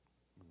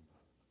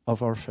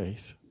of our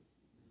faith.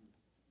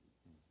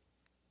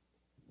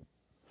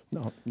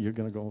 No, you're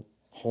going to go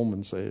home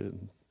and say,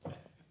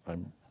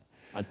 I'm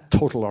a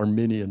total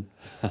Arminian.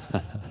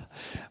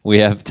 We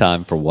have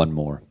time for one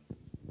more.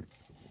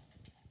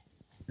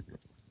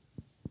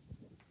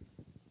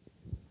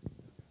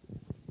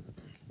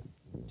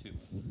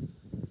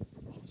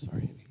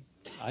 Sorry.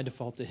 I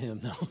default to him,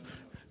 though.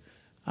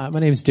 My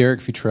name is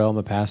Derek Futrell. I'm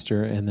a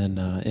pastor, and then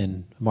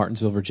in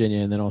Martinsville, Virginia,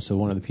 and then also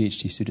one of the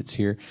PhD students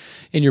here.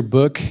 In your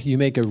book, you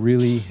make a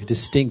really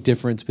distinct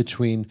difference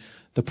between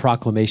the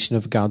proclamation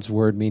of God's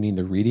Word, meaning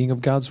the reading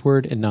of God's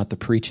Word, and not the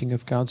preaching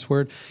of God's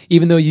Word,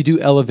 even though you do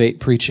elevate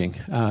preaching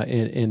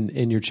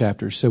in your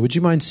chapters. So would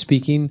you mind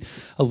speaking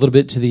a little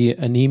bit to the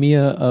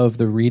anemia of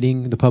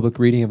the public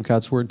reading of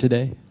God's Word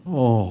today?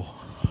 Oh,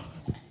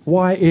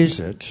 why is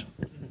it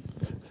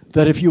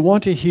that if you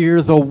want to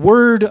hear the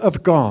Word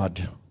of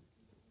God,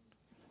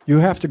 you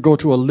have to go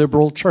to a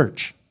liberal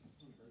church?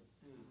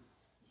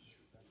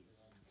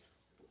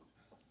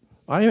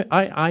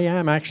 I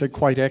am actually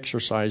quite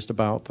exercised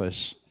about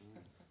this.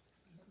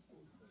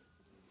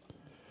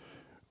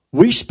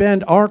 We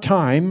spend our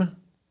time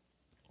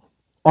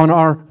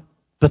on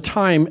the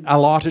time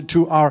allotted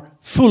to our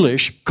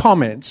foolish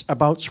comments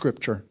about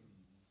Scripture,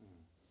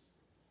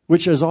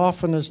 which as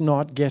often as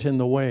not get in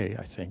the way,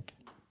 I think,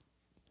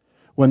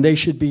 when they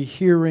should be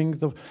hearing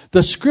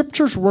the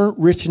Scriptures weren't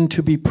written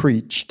to be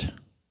preached.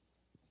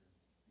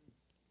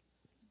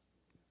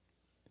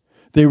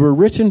 They were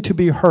written to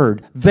be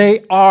heard.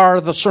 They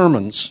are the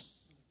sermons.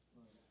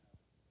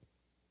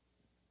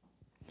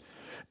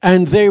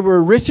 And they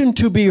were written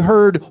to be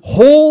heard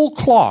whole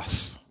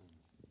cloth.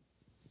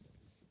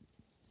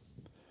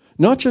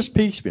 Not just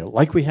piecemeal,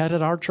 like we had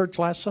at our church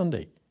last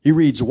Sunday. He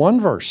reads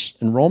one verse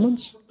in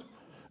Romans,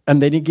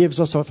 and then he gives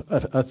us a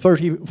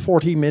 30,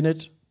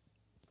 40-minute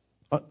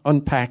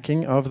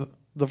unpacking of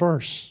the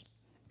verse.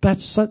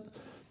 This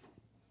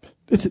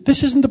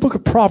isn't the book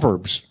of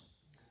Proverbs.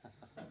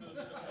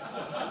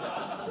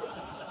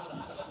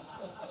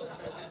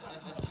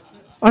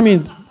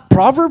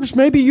 Proverbs,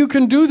 maybe you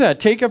can do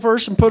that. Take a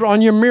verse and put it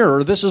on your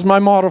mirror. This is my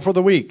motto for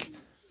the week.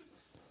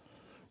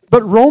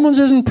 But Romans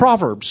isn't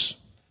Proverbs.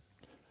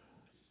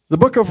 The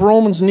book of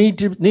Romans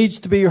needs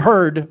to be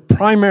heard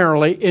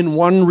primarily in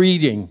one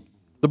reading.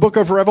 The book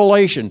of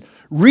Revelation.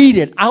 Read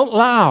it out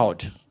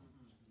loud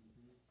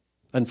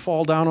and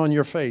fall down on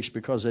your face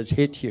because it's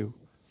hit you.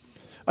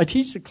 I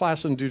teach a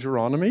class in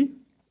Deuteronomy,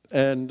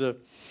 and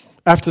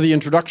after the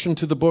introduction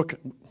to the book,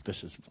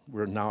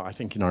 we're now, I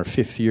think, in our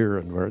 5th year,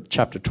 and we're at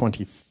chapter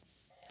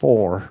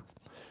 24.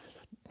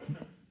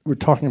 We're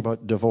talking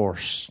about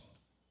divorce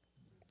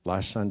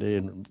last Sunday,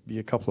 and be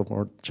a couple of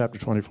more, chapter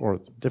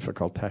 24,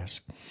 difficult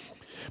task.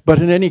 But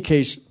in any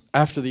case,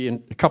 after a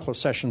couple of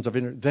sessions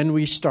of then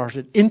we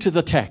started into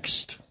the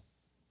text.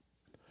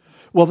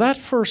 Well, that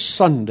first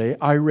Sunday,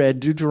 I read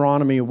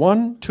Deuteronomy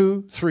 1,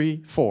 2,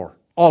 3, 4,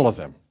 all of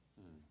them.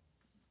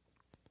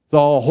 The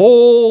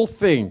whole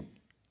thing.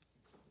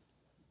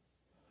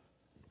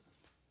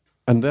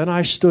 And then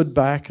I stood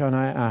back and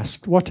I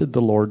asked, what did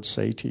the Lord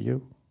say to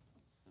you?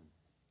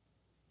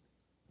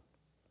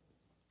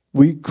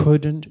 We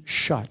couldn't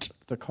shut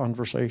the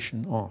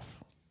conversation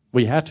off.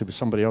 We had to, but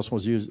somebody else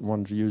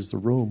wanted to use the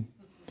room.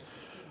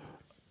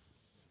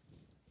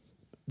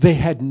 They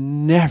had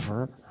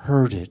never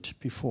heard it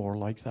before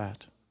like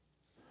that.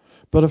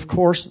 But of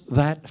course,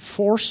 that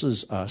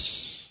forces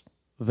us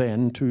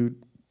then to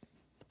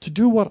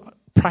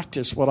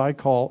practice what I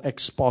call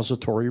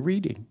expository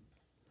reading.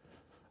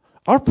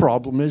 Our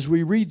problem is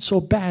we read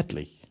so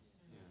badly.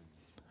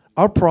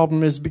 Our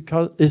problem is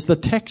because the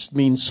text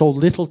means so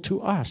little to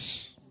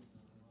us.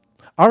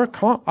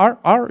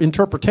 Our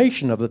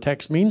interpretation of the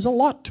text means a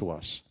lot to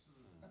us.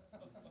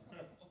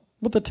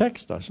 But the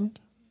text doesn't.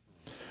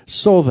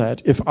 So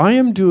that if I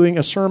am doing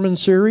a sermon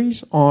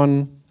series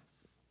on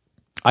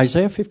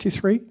Isaiah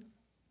 53,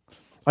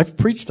 I've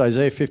preached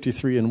Isaiah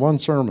 53 in one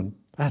sermon.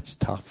 That's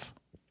tough.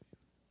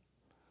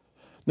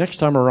 Next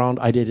time around,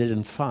 I did it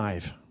in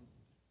 5.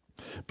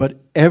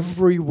 But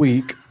every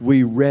week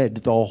we read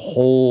the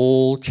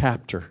whole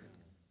chapter.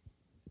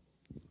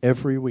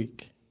 Every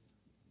week.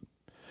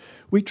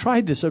 We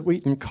tried this at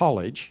Wheaton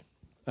College.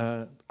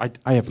 I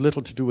have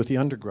little to do with the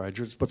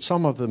undergraduates, but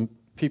some of the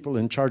people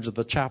in charge of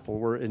the chapel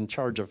were in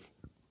charge of,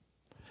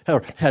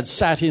 or had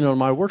sat in on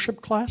my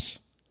worship class.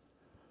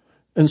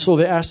 And so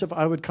they asked if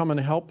I would come and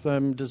help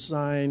them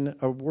design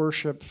a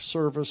worship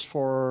service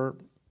for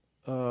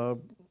the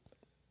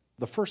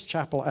first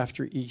chapel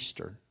after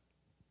Easter.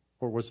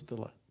 Or was it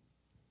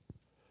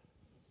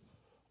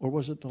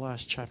the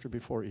last chapter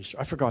before Easter?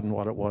 I've forgotten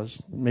what it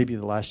was. Maybe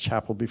the last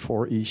chapel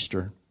before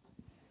Easter.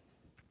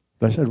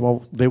 I said,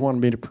 well, they wanted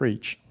me to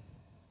preach.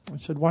 I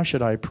said, why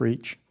should I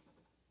preach?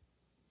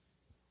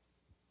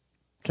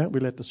 Can't we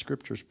let the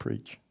scriptures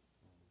preach?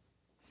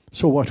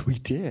 So what we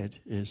did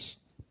is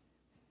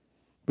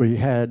we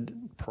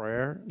had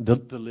prayer, the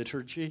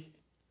liturgy,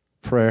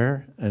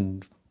 prayer,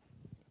 and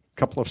a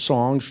couple of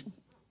songs,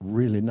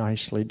 really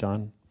nicely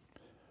done.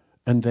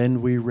 And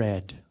then we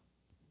read.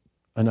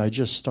 And I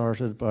just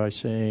started by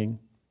saying,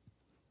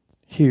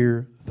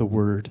 hear the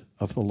word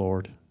of the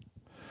Lord.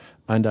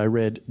 And I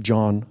read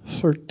John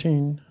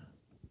 13,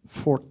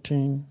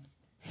 14,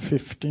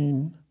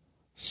 15,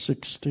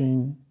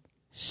 16,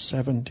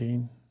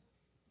 17.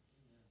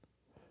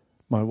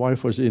 My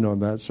wife was in on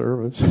that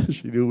service.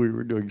 She knew we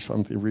were doing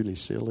something really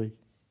silly.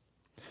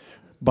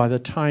 By the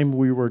time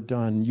we were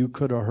done, you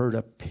could have heard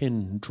a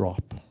pin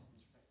drop.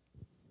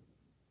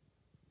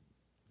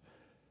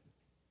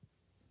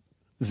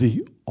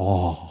 The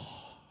awe.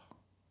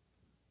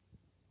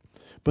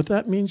 But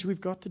that means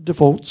we've got to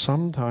devote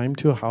some time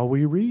to how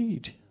we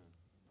read.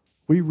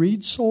 We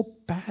read so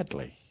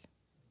badly.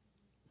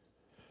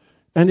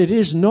 And it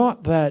is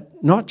not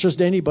that not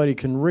just anybody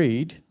can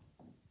read.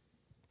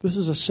 This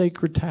is a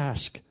sacred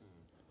task.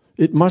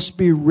 It must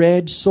be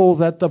read so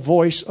that the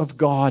voice of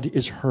God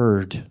is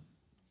heard.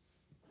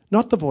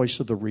 Not the voice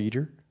of the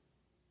reader.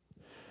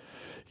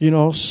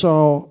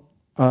 So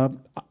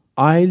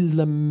I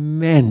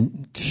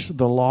lament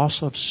the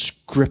loss of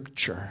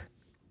Scripture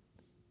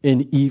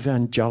in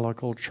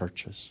evangelical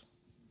churches.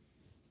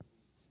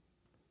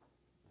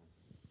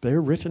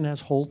 They're written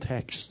as whole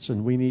texts,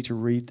 and we need to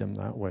read them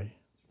that way.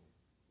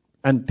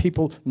 And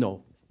people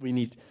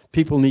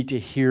need to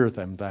hear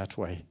them that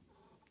way.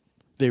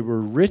 They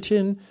were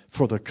written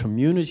for the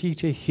community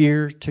to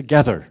hear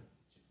together.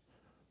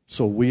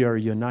 So we are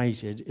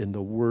united in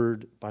the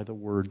word by the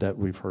word that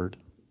we've heard.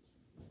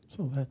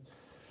 So that,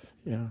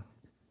 yeah.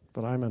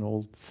 But I'm an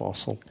old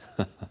fossil.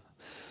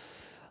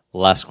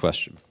 Last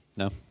question.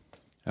 No?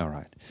 All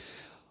right.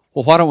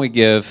 Well, why don't we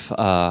give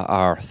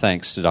our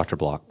thanks to Dr.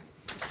 Block.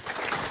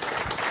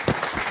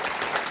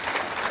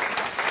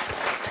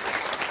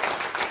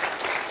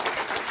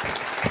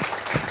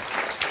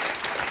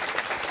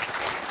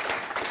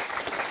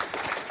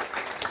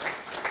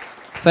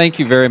 Thank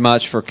you very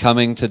much for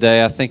coming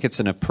today. I think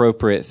it's an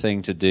appropriate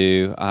thing to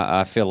do.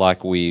 I feel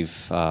like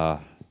we've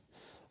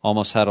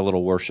almost had a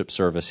little worship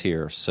service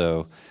here.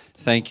 So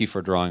thank you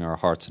for drawing our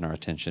hearts and our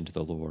attention to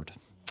the Lord.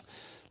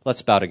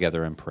 Let's bow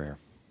together in prayer.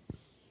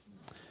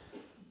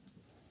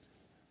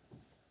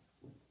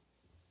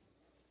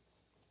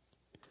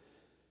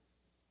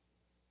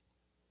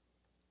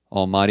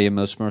 Almighty and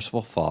most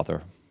merciful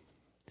Father,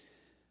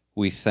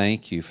 we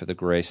thank you for the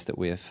grace that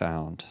we have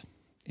found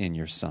in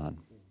your Son.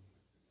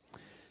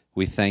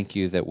 We thank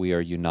you that we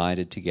are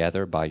united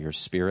together by your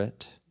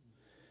Spirit,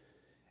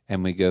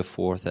 and we go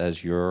forth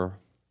as your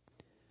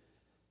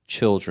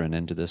children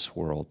into this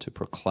world to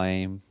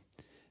proclaim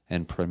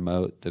and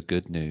promote the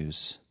good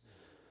news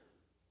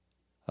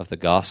of the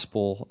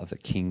gospel of the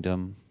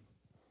kingdom,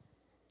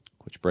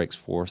 which breaks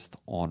forth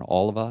on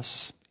all of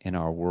us in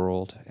our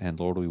world. And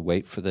Lord, we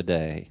wait for the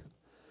day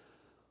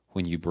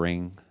when you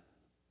bring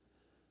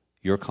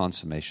your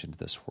consummation to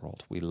this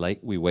world.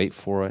 We wait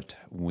for it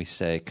when we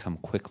say, come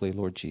quickly,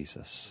 Lord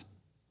Jesus.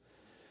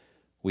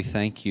 We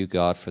thank you,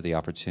 God, for the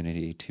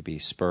opportunity to be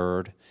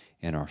spurred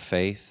in our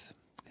faith,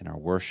 in our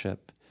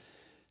worship,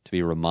 to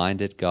be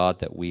reminded, God,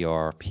 that we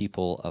are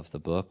people of the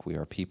book. We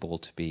are people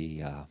to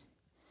be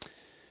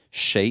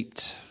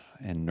shaped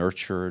and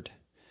nurtured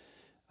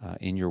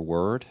in your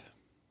word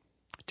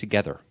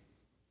together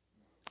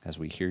as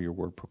we hear your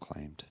word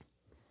proclaimed,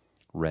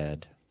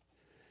 read,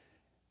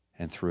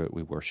 and through it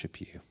we worship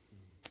you.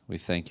 We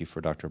thank you for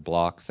Dr.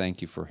 Block.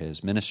 Thank you for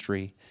his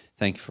ministry.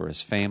 Thank you for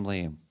his family.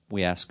 And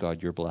we ask,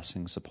 God, your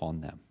blessings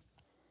upon them.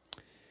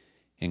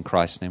 In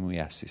Christ's name we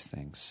ask these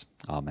things.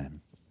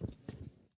 Amen.